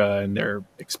yoga and their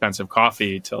expensive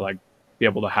coffee to like be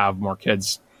able to have more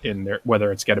kids in there,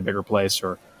 whether it's get a bigger place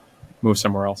or move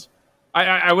somewhere else.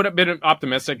 I would have been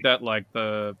optimistic that like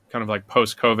the kind of like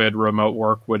post-COVID remote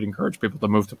work would encourage people to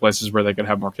move to places where they could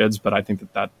have more kids. But I think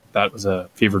that was a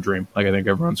fever dream. Like I think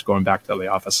everyone's going back to the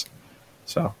office.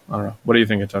 So I don't know. What do you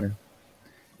think, Antonio?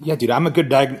 Yeah, dude, I'm a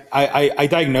good I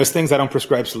diagnose things. I don't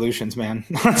prescribe solutions, man.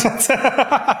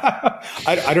 I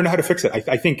don't know how to fix it.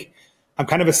 I think I'm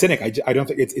kind of a cynic. I don't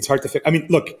think it's hard to fix. I mean,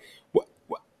 look,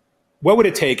 what would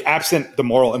it take, absent the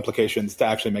moral implications, to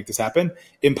actually make this happen?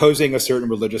 Imposing a certain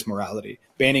religious morality,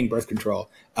 banning birth control,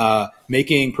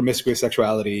 making promiscuous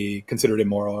sexuality considered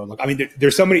immoral. I mean,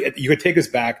 there's so many. You could take us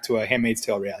back to a Handmaid's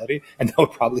Tale reality, and that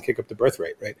would probably kick up the birth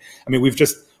rate, right? I mean,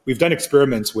 we've done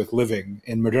experiments with living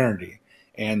in modernity,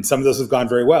 and some of those have gone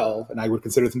very well, and I would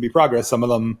consider them to be progress. Some of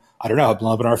them, I don't know, have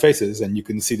blown up in our faces, and you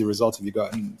can see the results if you go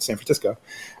out in San Francisco.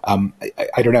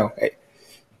 I don't know.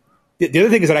 The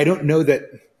other thing is that I don't know that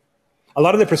a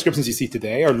lot of the prescriptions you see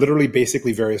today are literally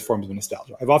basically various forms of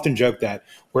nostalgia. I've often joked that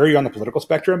where you're on the political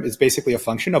spectrum is basically a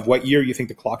function of what year you think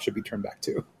the clock should be turned back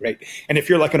to, right? And if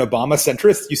you're like an Obama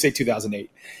centrist, you say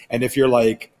 2008. And if you're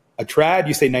like a trad,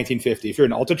 you say 1950. If you're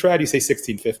an ultra trad, you say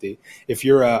 1650. If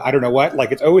you're I don't know what,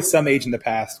 like it's always some age in the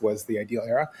past was the ideal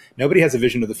era. Nobody has a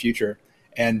vision of the future.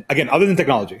 And again, other than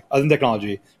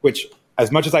technology, which as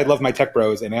much as I love my tech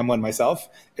bros and am one myself,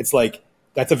 it's like,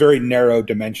 that's a very narrow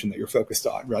dimension that you're focused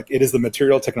on. Like it is the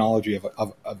material technology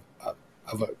of a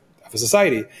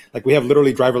society. Like we have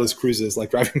literally driverless cruises,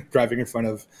 like driving in front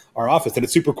of our office, and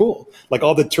it's super cool. Like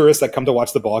all the tourists that come to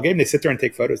watch the ball game, they sit there and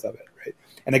take photos of it, right?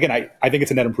 And again, I think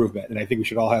it's a net improvement, and I think we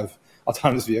should all have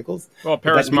autonomous vehicles. Well,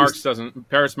 Paris Marx doesn't.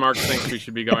 Paris Marx thinks we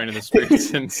should be going to the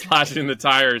streets and slashing the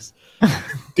tires.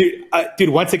 Dude,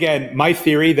 once again, my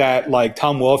theory that like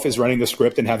Tom Wolfe is running the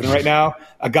script in heaven right now,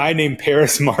 a guy named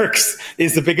Paris Marx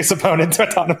is the biggest opponent to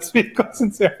autonomous vehicles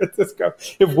in San Francisco.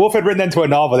 If Wolfe had written that into a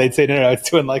novel, they'd say, no, it's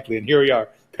too unlikely. And here we are.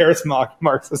 Paris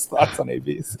Marx's thoughts on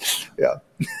AVs. Yeah.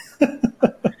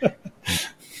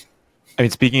 I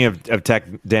mean, speaking of tech,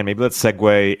 Dan, maybe let's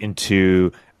segue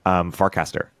into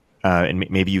Farcaster. And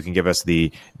maybe you can give us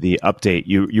the update.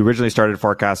 You originally started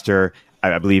Farcaster,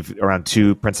 I believe, around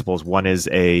 2 principles. One is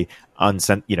a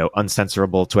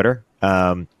uncensorable Twitter,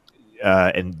 and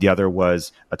the other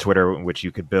was a Twitter in which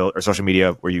you could build, or social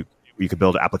media where you could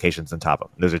build applications on top of.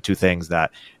 Those are 2 things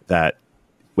that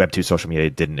Web2 social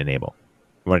media didn't enable.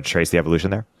 You want to trace the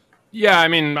evolution there? Yeah, I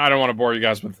mean, I don't want to bore you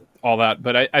guys with all that,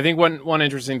 but I think one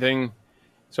interesting thing.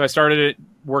 So I started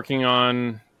working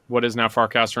on what is now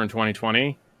Farcaster in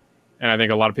 2020. And I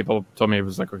think a lot of people told me it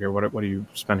was like, okay, what are you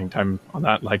spending time on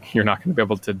that? Like, you're not going to be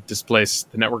able to displace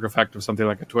the network effect of something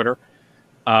like a Twitter.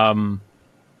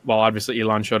 Well, obviously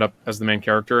Elon showed up as the main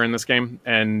character in this game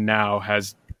and now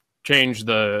has changed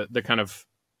the kind of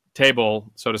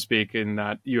table, so to speak, in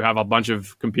that you have a bunch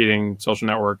of competing social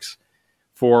networks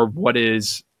for what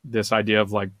is this idea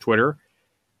of like Twitter,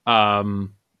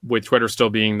 with Twitter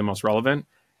still being the most relevant.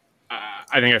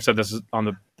 I think I've said this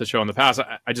on the show in the past.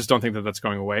 I just don't think that that's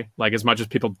going away. Like, as much as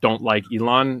people don't like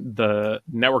Elon, the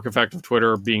network effect of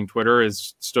Twitter being Twitter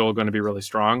is still going to be really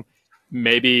strong.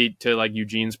 Maybe to like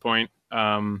Eugene's point,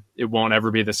 it won't ever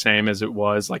be the same as it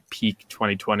was like peak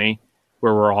 2020,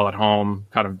 where we're all at home,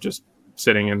 kind of just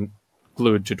sitting and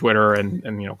glued to Twitter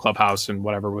and Clubhouse and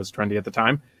whatever was trendy at the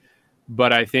time.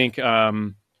 But I think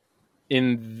in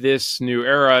this new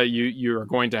era, you are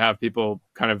going to have people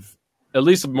kind of at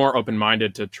least more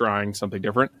open-minded to trying something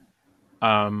different.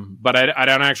 But I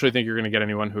don't actually think you're going to get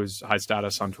anyone who's high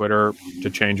status on Twitter to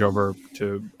change over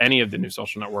to any of the new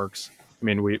social networks. I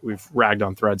mean, we've ragged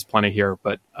on Threads plenty here,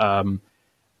 but I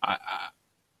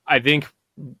think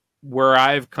where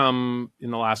I've come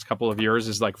in the last couple of years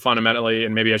is like fundamentally,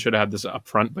 and maybe I should have had this up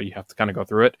front, but you have to kind of go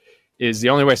through it, is the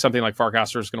only way something like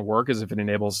Farcaster is going to work is if it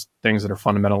enables things that are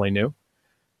fundamentally new.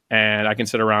 And I can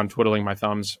sit around twiddling my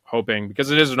thumbs, hoping, because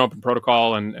it is an open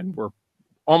protocol and we're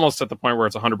almost at the point where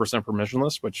it's 100%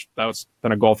 permissionless, which that's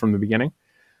been a goal from the beginning.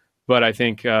 But I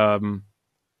think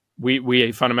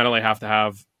we fundamentally have to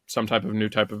have some type of new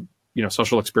type of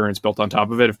social experience built on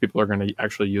top of it if people are going to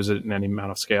actually use it in any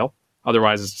amount of scale.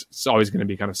 Otherwise, it's always going to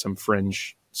be kind of some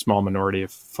fringe, small minority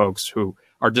of folks who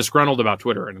are disgruntled about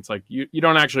Twitter. And it's like, you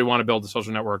don't actually want to build a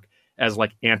social network as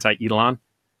like anti-Elon.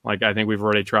 Like, I think we've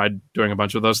already tried doing a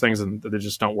bunch of those things and they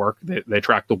just don't work. They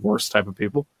attract the worst type of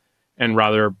people. And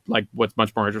rather, like, what's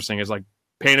much more interesting is like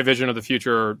paint a vision of the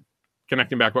future,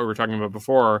 connecting back what we were talking about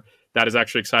before, that is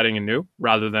actually exciting and new,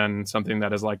 rather than something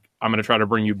that is like, I'm going to try to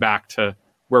bring you back to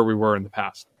where we were in the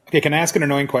past. Okay, can I ask an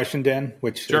annoying question, Dan?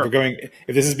 Which, sure. If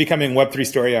this is becoming Web3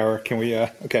 Story Hour, can we?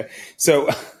 Okay, so,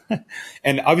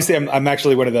 and obviously, I'm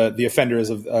actually one of the offenders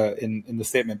of in the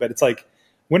statement, but it's like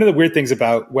one of the weird things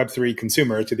about Web3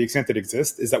 consumer, to the extent that it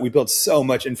exists, is that we build so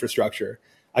much infrastructure.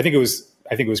 I think it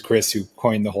was Chris who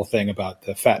coined the whole thing about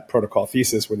the fat protocol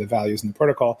thesis, where the values in the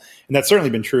protocol, and that's certainly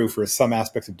been true for some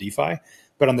aspects of DeFi.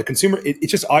 But on the consumer,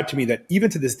 it's just odd to me that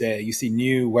even to this day, you see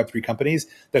new Web3 companies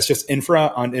that's just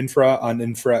infra on infra on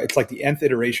infra. It's like the nth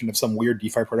iteration of some weird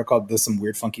DeFi protocol that does some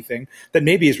weird funky thing that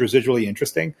maybe is residually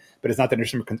interesting, but it's not that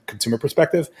interesting from a consumer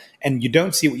perspective. And you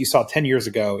don't see what you saw 10 years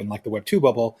ago in like the Web2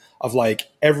 bubble of like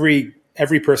every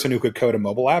person who could code a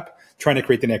mobile app trying to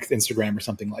create the next Instagram or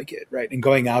something like it, right? And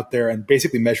going out there and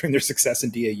basically measuring their success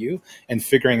in DAU and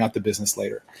figuring out the business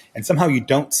later. And somehow you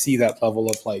don't see that level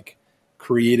of like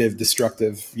creative,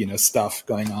 destructive, stuff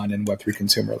going on in Web3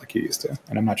 consumer like you used to.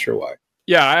 And I'm not sure why.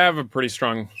 Yeah, I have a pretty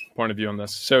strong point of view on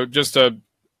this. So just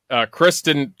Chris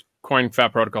didn't coin fat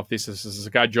protocol thesis. This is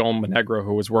a guy, Joel Monegro,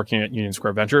 who was working at Union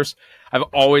Square Ventures. I've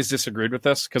always disagreed with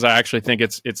this because I actually think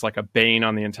it's like a bane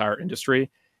on the entire industry,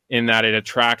 in that it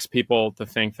attracts people to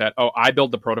think that, oh, I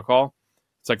build the protocol.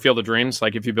 It's like Field of Dreams.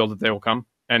 Like, if you build it, they will come.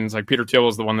 And it's like Peter Thiel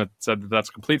was the one that said that that's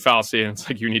a complete fallacy. And it's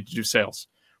like, you need to do sales,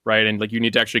 right? And like, you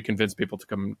need to actually convince people to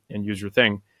come and use your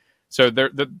thing. So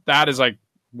that is like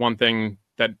one thing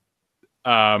that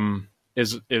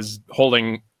is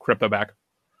holding crypto back.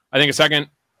 I think a second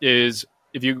is,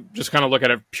 if you just kind of look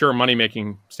at a pure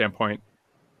money-making standpoint,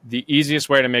 the easiest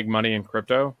way to make money in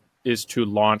crypto is to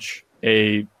launch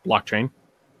a blockchain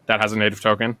that has a native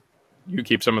token. You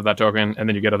keep some of that token, and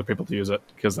then you get other people to use it,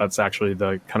 because that's actually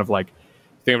the kind of like,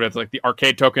 think of it as like the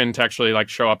arcade token to actually like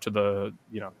show up to the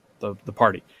the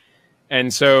party.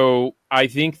 And so I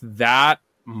think that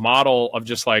model of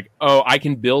just like, oh, I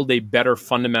can build a better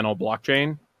fundamental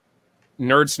blockchain,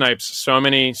 nerd snipes so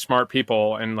many smart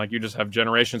people, and like you just have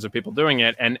generations of people doing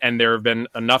it, and there have been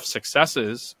enough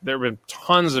successes. There have been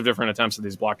tons of different attempts at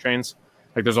these blockchains.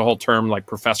 Like, there's a whole term like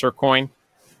professor coin,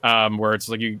 where it's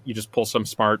like you just pull some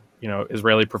smart,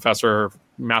 Israeli professor,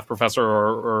 math professor,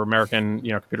 or American,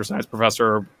 computer science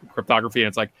professor, or cryptography, and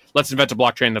it's like, let's invent a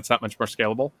blockchain that's that much more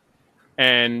scalable.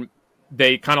 And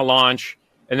they kind of launch,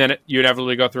 and then you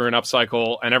inevitably go through an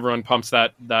upcycle, and everyone pumps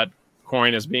that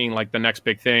coin as being like the next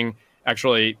big thing.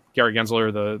 Actually, Gary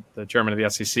Gensler, the chairman of the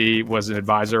SEC, was an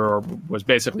advisor, or was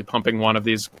basically pumping one of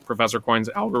these professor coins,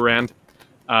 Algorand,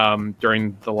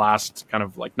 during the last kind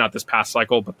of like, not this past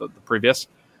cycle, but the previous.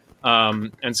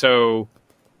 And so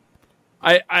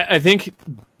I think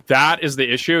that is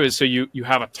the issue, is so you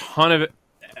have a ton of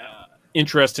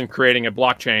interest in creating a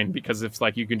blockchain, because it's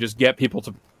like you can just get people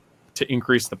to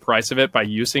increase the price of it by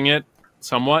using it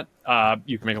somewhat,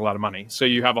 you can make a lot of money. So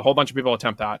you have a whole bunch of people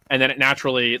attempt that, and then it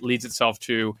naturally leads itself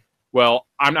to, well,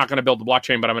 I'm not going to build the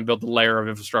blockchain, but I'm going to build the layer of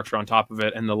infrastructure on top of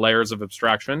it and the layers of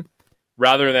abstraction.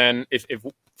 Rather than if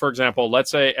for example,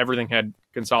 let's say everything had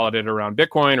consolidated around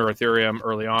Bitcoin or Ethereum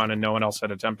early on and no one else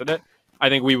had attempted it, I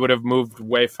think we would have moved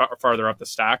way farther up the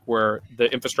stack where the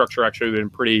infrastructure actually would have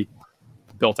been pretty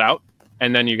built out.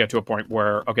 And then you get to a point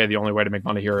where, okay, the only way to make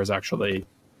money here is actually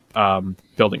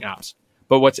building apps.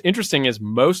 But what's interesting is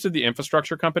most of the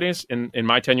infrastructure companies in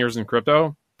my 10 years in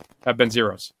crypto have been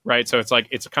zeros, right? So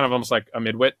it's kind of almost like a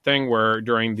midwit thing where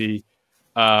during the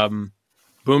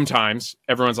boom times,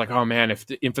 everyone's like, oh man, if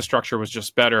the infrastructure was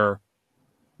just better,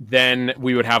 then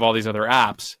we would have all these other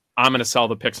apps. I'm going to sell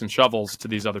the picks and shovels to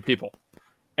these other people.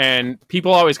 And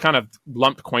people always kind of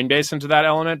lumped Coinbase into that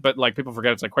element, but like people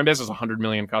forget, it's like Coinbase has 100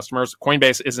 million customers.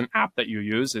 Coinbase is an app that you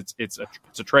use. It's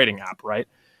a trading app, right?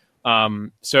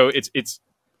 So it's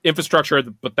infrastructure,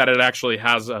 but that it actually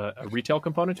has a retail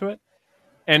component to it.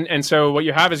 And so what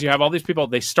you have is you have all these people,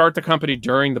 they start the company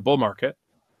during the bull market.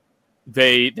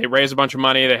 They raise a bunch of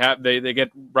money, they get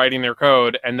writing their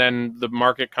code, and then the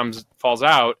market falls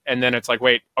out, and then it's like,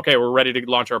 wait, okay, we're ready to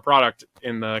launch our product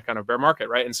in the kind of bear market,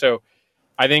 right? And so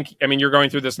I mean, you're going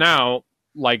through this now,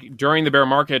 like during the bear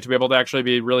market, to be able to actually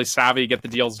be really savvy, get the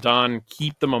deals done,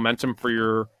 keep the momentum for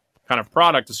your kind of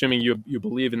product, assuming you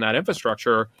believe in that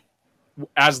infrastructure.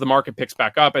 As the market picks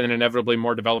back up and then inevitably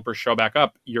more developers show back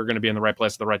up, you're going to be in the right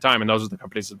place at the right time. And those are the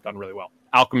companies that have done really well.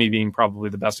 Alchemy being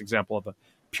probably the best example of a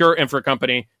pure infra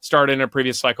company, started in a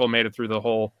previous cycle, made it through the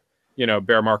whole,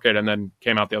 bear market, and then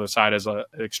came out the other side as an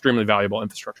extremely valuable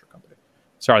infrastructure company.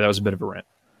 Sorry, that was a bit of a rant.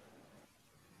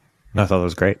 I thought that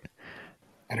was great.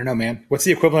 I don't know, man. What's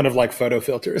the equivalent of like photo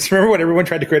filters? Remember when everyone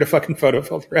tried to create a fucking photo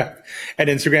filter app and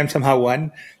Instagram somehow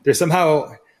won?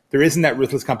 There isn't that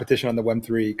ruthless competition on the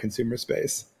Web3 consumer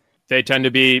space. They tend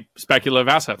to be speculative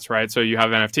assets, right? So you have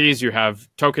NFTs, you have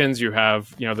tokens, you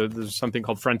have, there's something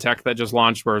called Friend Tech that just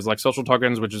launched, whereas like social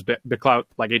tokens, which is BitClout,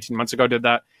 like 18 months ago did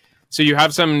that. So you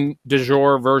have some de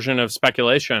jour version of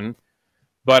speculation,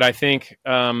 but I think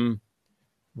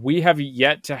we have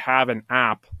yet to have an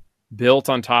app built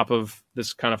on top of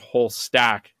this kind of whole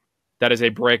stack that is a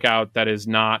breakout that is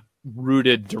not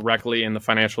rooted directly in the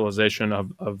financialization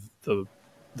of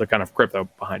the kind of crypto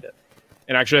behind it.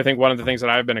 And actually, I think one of the things that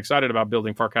I've been excited about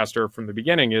building Farcaster from the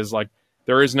beginning is like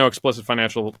there is no explicit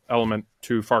financial element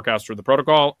to Farcaster, the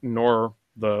protocol, nor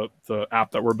the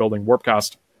app that we're building,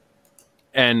 Warpcast.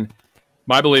 And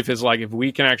my belief is like if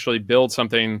we can actually build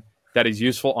something that is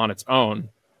useful on its own,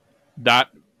 that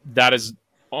is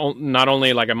not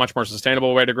only like a much more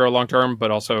sustainable way to grow long term,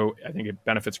 but also I think it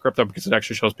benefits crypto because it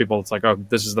actually shows people it's like, oh,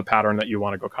 this is the pattern that you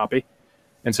want to go copy.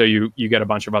 And so you get a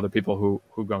bunch of other people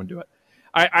who go and do it.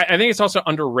 I think it's also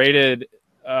underrated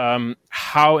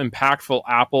how impactful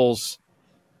Apple's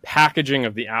packaging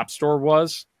of the App Store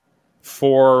was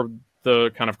for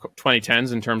the kind of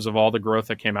 2010s in terms of all the growth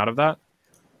that came out of that.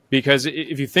 Because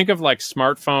if you think of like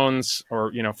smartphones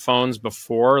or phones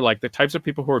before, like the types of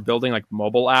people who were building like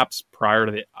mobile apps prior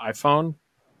to the iPhone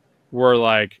were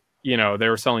like, they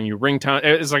were selling you ringtone.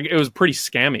 It was pretty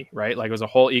scammy, right? Like it was a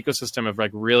whole ecosystem of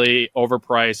like really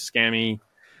overpriced, scammy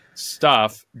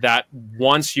stuff that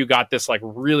once you got this like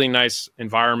really nice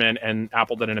environment, and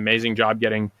Apple did an amazing job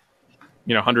getting,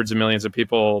 hundreds of millions of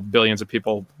people, billions of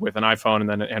people with an iPhone and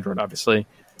then an Android, obviously.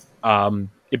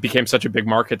 It became such a big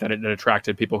market that it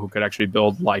attracted people who could actually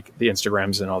build like the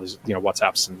Instagrams and all these,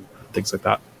 WhatsApps and things like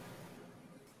that.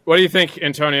 What do you think,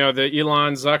 Antonio, the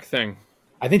Elon Zuck thing?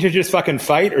 I think you just fucking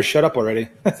fight or shut up already.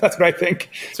 That's what I think.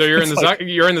 So you're in the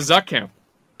Zuck camp.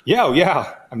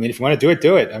 Yeah. I mean, if you want to do it,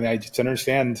 do it. I mean, I just don't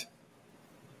understand.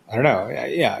 I don't know.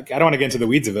 Yeah, I don't want to get into the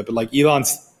weeds of it, but like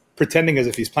Elon's pretending as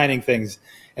if he's planning things,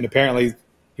 and apparently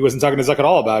he wasn't talking to Zuck at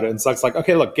all about it. And Zuck's like,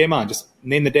 okay, look, game on, just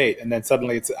name the date. And then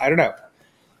suddenly I don't know.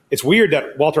 It's weird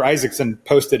that Walter Isaacson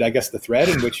posted, I guess, the thread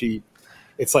in which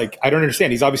it's like, I don't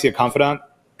understand. He's obviously a confidant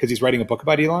because he's writing a book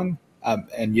about Elon,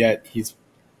 and yet he's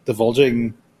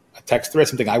divulging a text thread,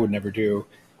 something I would never do.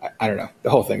 I don't know. The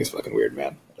whole thing is fucking weird,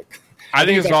 man. I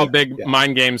think it's all big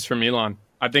mind games from Elon.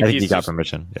 I think he got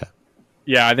permission. Yeah.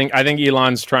 Yeah, I think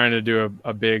Elon's trying to do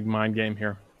a big mind game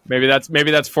here. Maybe that's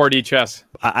 4D chess.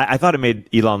 I thought it made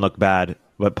Elon look bad,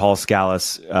 but Paul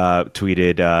Scalise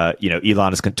tweeted,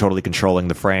 Elon is totally controlling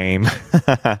the frame.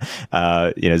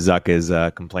 Zuck is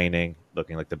complaining,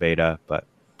 looking like the beta. But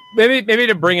maybe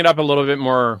to bring it up a little bit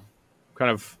more,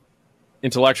 kind of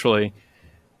intellectually.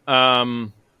 What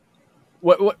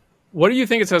do you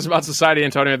think it says about society,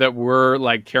 Antonio, that we're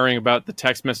like caring about the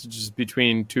text messages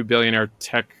between two billionaire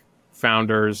tech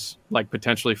founders like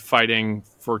potentially fighting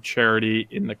for charity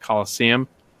in the Coliseum.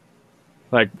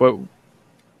 Like, what?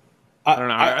 I don't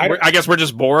know. I guess we're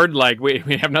just bored. Like,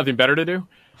 we have nothing better to do.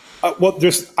 Well,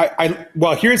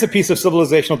 here's a piece of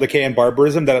civilizational decay and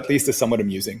barbarism that at least is somewhat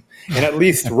amusing, and at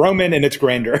least Roman in its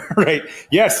grandeur, right?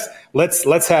 Yes,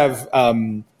 let's have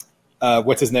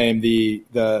what's his name,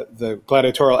 the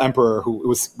gladiatorial emperor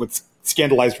who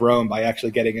scandalized Rome by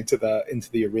actually getting into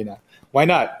the arena. Why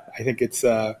not? I think it's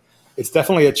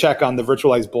definitely a check on the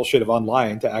virtualized bullshit of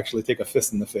online to actually take a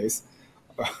fist in the face.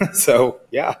 So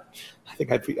yeah, I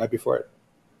think I'd be for it.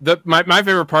 My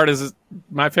favorite part is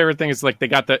my favorite thing is like they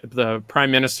got the Prime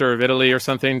Minister of Italy or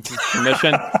something to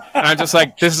permission, and I'm just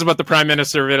like, this is what the Prime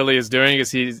Minister of Italy is doing,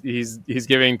 is he's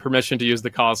giving permission to use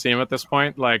the Colosseum at this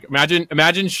point. Like,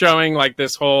 imagine showing like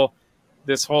this whole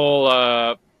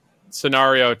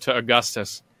scenario to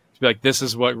Augustus to be like, this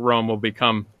is what Rome will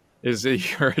become. Is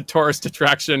you're a tourist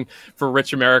attraction for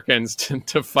rich Americans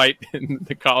to fight in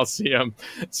the Colosseum,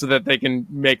 so that they can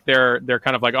make their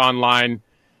kind of like online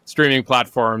streaming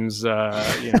platforms.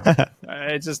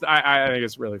 It's just I think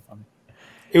it's really funny.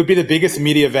 It would be the biggest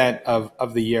media event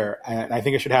of the year, and I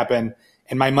think it should happen.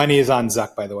 And my money is on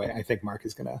Zuck, by the way. I think Mark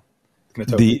is gonna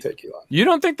totally take you on. You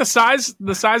don't think the size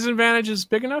advantage is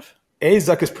big enough?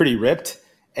 Zuck is pretty ripped,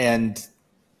 and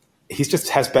he just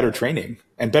has better training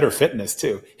and better fitness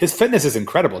too. His fitness is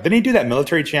incredible. Didn't he do that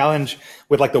military challenge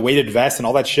with like the weighted vest and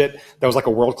all that shit? That was like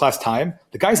a world-class time.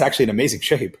 The guy's actually in amazing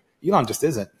shape. Elon just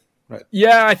isn't. Right.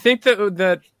 Yeah, I think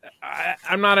that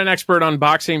I'm not an expert on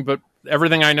boxing, but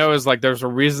everything I know is like there's a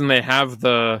reason they have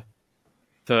the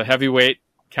heavyweight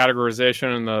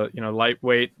categorization and the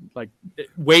lightweight. Like,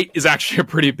 weight is actually a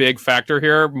pretty big factor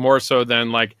here, more so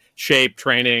than like shape,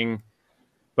 training.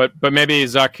 But maybe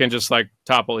Zuck can just like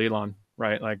topple Elon,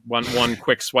 right? Like one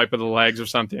quick swipe of the legs or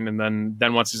something, and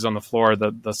then once he's on the floor,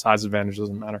 the size advantage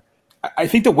doesn't matter. I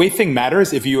think the weight thing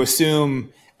matters if you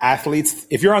assume athletes,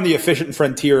 if you're on the efficient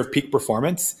frontier of peak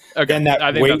performance, then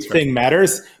that weight thing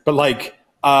matters. But like,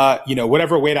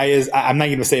 whatever weight I'm not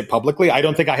going to say it publicly. I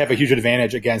don't think I have a huge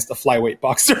advantage against a flyweight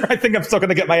boxer. I think I'm still going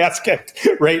to get my ass kicked,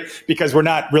 right? Because we're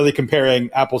not really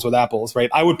comparing apples with apples, right?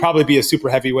 I would probably be a super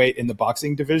heavyweight in the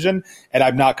boxing division, and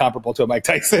I'm not comparable to a Mike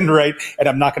Tyson, right? And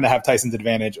I'm not going to have Tyson's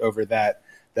advantage over that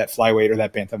flyweight or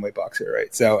that bantamweight boxer,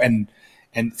 right? So, and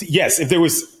yes, if there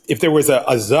was a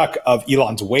Zuck of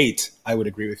Elon's weight, I would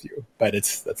agree with you, but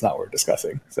that's not what we're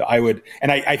discussing. So I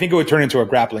think it would turn into a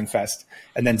grappling fest,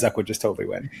 and then Zuck would just totally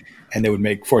win, and they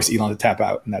would force Elon to tap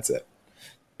out, and that's it.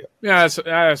 Yep. Yeah,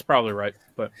 that's probably right,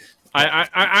 but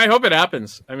I hope it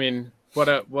happens. I mean, what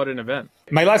an event.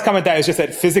 My last comment is just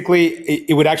that physically,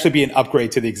 it would actually be an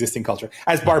upgrade to the existing culture.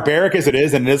 As barbaric as it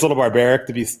is, and it is a little barbaric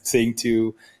to be seeing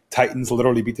two Titans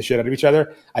literally beat the shit out of each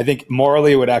other, I think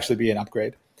morally it would actually be an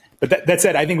upgrade. But that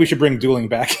said, I think we should bring dueling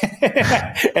back.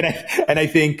 and I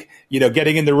think,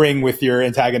 getting in the ring with your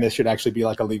antagonist should actually be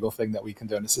like a legal thing that we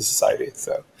condone as a society.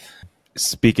 So,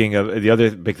 speaking of the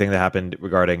other big thing that happened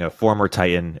regarding a former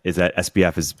Titan is that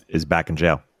SBF is back in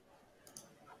jail.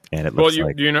 And it looks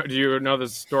do you know the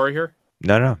story here?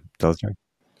 No. Tell the story.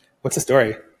 What's the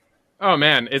story? Oh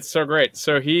man, it's so great.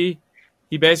 So he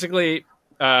basically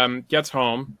gets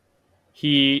home.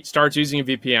 He starts using a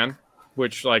VPN,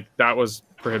 which like that was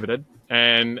prohibited.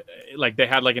 And like they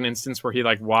had like an instance where he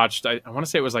like watched, I want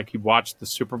to say it was like he watched the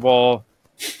Super Bowl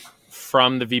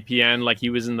from the VPN, like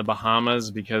he was in the Bahamas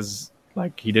because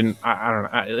like he didn't, I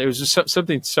don't know. It was just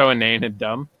something so inane and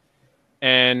dumb.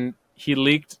 And he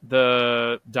leaked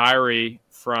the diary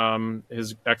from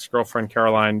his ex-girlfriend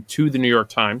Caroline to the New York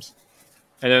Times.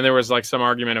 And then there was like some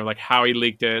argument of like how he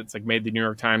leaked it. It's like made the New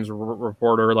York Times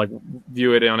reporter like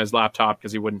view it on his laptop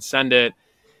because he wouldn't send it.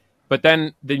 But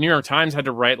then the New York Times had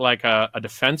to write like a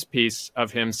defense piece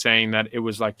of him saying that it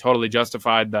was like totally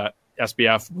justified that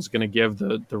SBF was going to give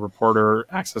the reporter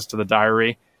access to the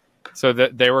diary. So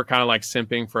that they were kind of like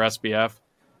simping for SBF.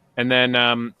 And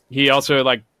then he also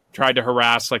like tried to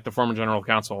harass like the former general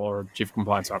counsel or chief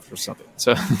compliance officer or something.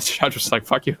 So the judge was like,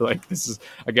 fuck you, like this is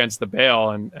against the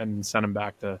bail, and sent him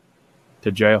back to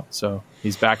jail. So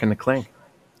he's back in the clink.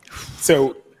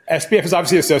 So SBF is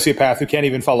obviously a sociopath who can't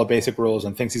even follow basic rules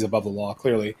and thinks he's above the law,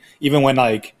 clearly, even when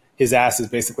like his ass is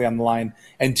basically on the line.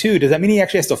 And two, does that mean he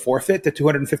actually has to forfeit the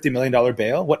 $250 million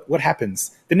bail? What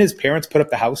happens? Didn't his parents put up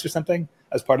the house or something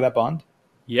as part of that bond?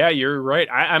 Yeah, you're right.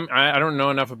 I don't know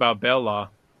enough about bail law.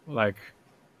 Like,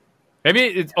 maybe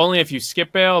it's only if you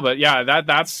skip bail, but yeah,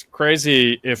 that's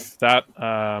crazy if that,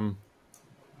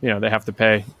 they have to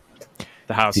pay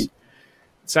the house. It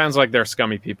sounds like they're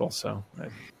scummy people. So,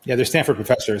 yeah, they're Stanford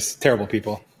professors, terrible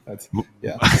people. That's,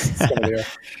 yeah,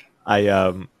 that's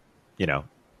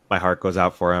My heart goes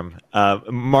out for him.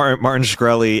 Martin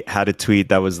Shkreli had a tweet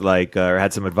that was like, or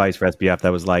had some advice for SBF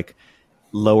that was like,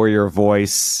 lower your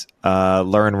voice,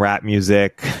 learn rap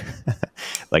music,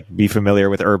 like be familiar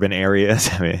with urban areas.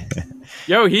 I mean,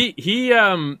 yo,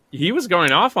 he was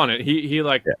going off on it. He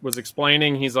was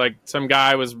explaining. He's like, some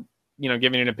guy was,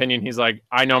 giving an opinion. He's like,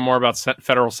 I know more about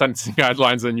federal sentencing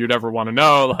guidelines than you'd ever want to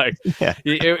know. Like,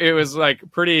 it was like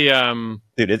pretty.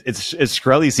 Dude, it's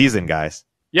Shkreli season, guys.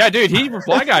 Yeah, dude, he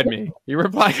reply guide me.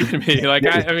 Like,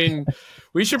 I mean,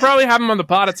 we should probably have him on the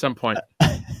pod at some point.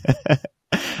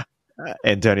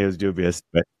 Antonio's dubious,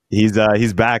 but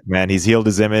he's back, man. He's healed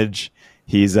his image.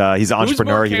 He's an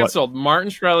entrepreneur. Who's more canceled, Martin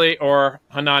Shkreli or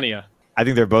Hanania? I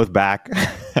think they're both back.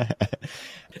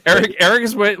 Eric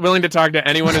is willing to talk to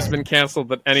anyone who's been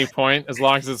canceled at any point, as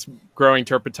long as it's growing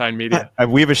turpentine media.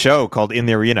 We have a show called In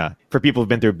the Arena for people who've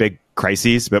been through big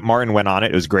crises, but Martin went on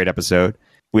it. It was a great episode.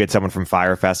 We had someone from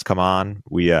Firefest come on.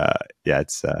 We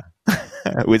had someone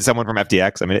from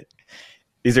FTX. I mean,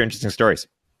 these are interesting stories.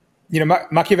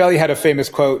 Machiavelli had a famous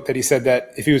quote that he said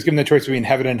that if he was given the choice between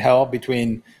heaven and hell,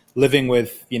 between living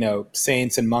with,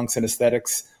 saints and monks and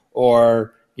ascetics,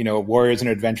 or, warriors and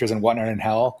adventurers and whatnot in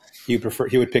hell, he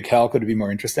would pick hell. Could it be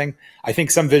more interesting? I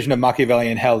think some vision of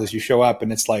Machiavellian hell is you show up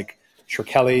and it's like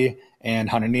Shkreli and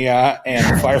Hanania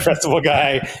and the Fire Festival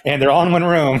guy, and they're all in one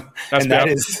room. SPF. And that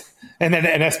is, and then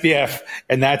an SPF,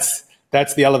 and that's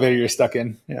the elevator you're stuck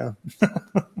in. Yeah.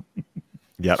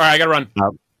 Yep. All right, I gotta run.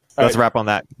 Let's wrap on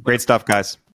that. Great stuff,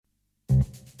 guys.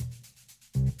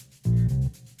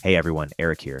 Hey everyone,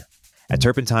 Eric here. At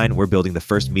Turpentine, we're building the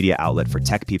first media outlet for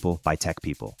tech people by tech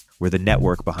people. We're the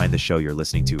network behind the show you're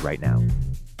listening to right now.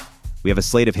 We have a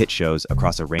slate of hit shows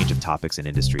across a range of topics and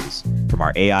industries, from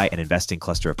our AI and investing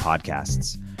cluster of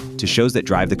podcasts to shows that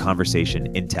drive the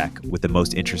conversation in tech with the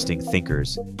most interesting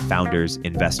thinkers, founders,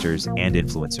 investors, and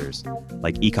influencers,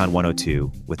 like Econ 102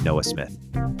 with Noah Smith.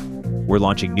 We're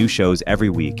launching new shows every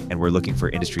week, and we're looking for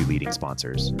industry-leading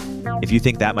sponsors. If you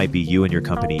think that might be you and your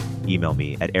company, email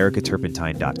me at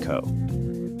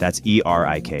eric@turpentine.co. That's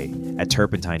ERIK at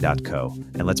turpentine.co,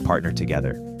 and let's partner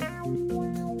together.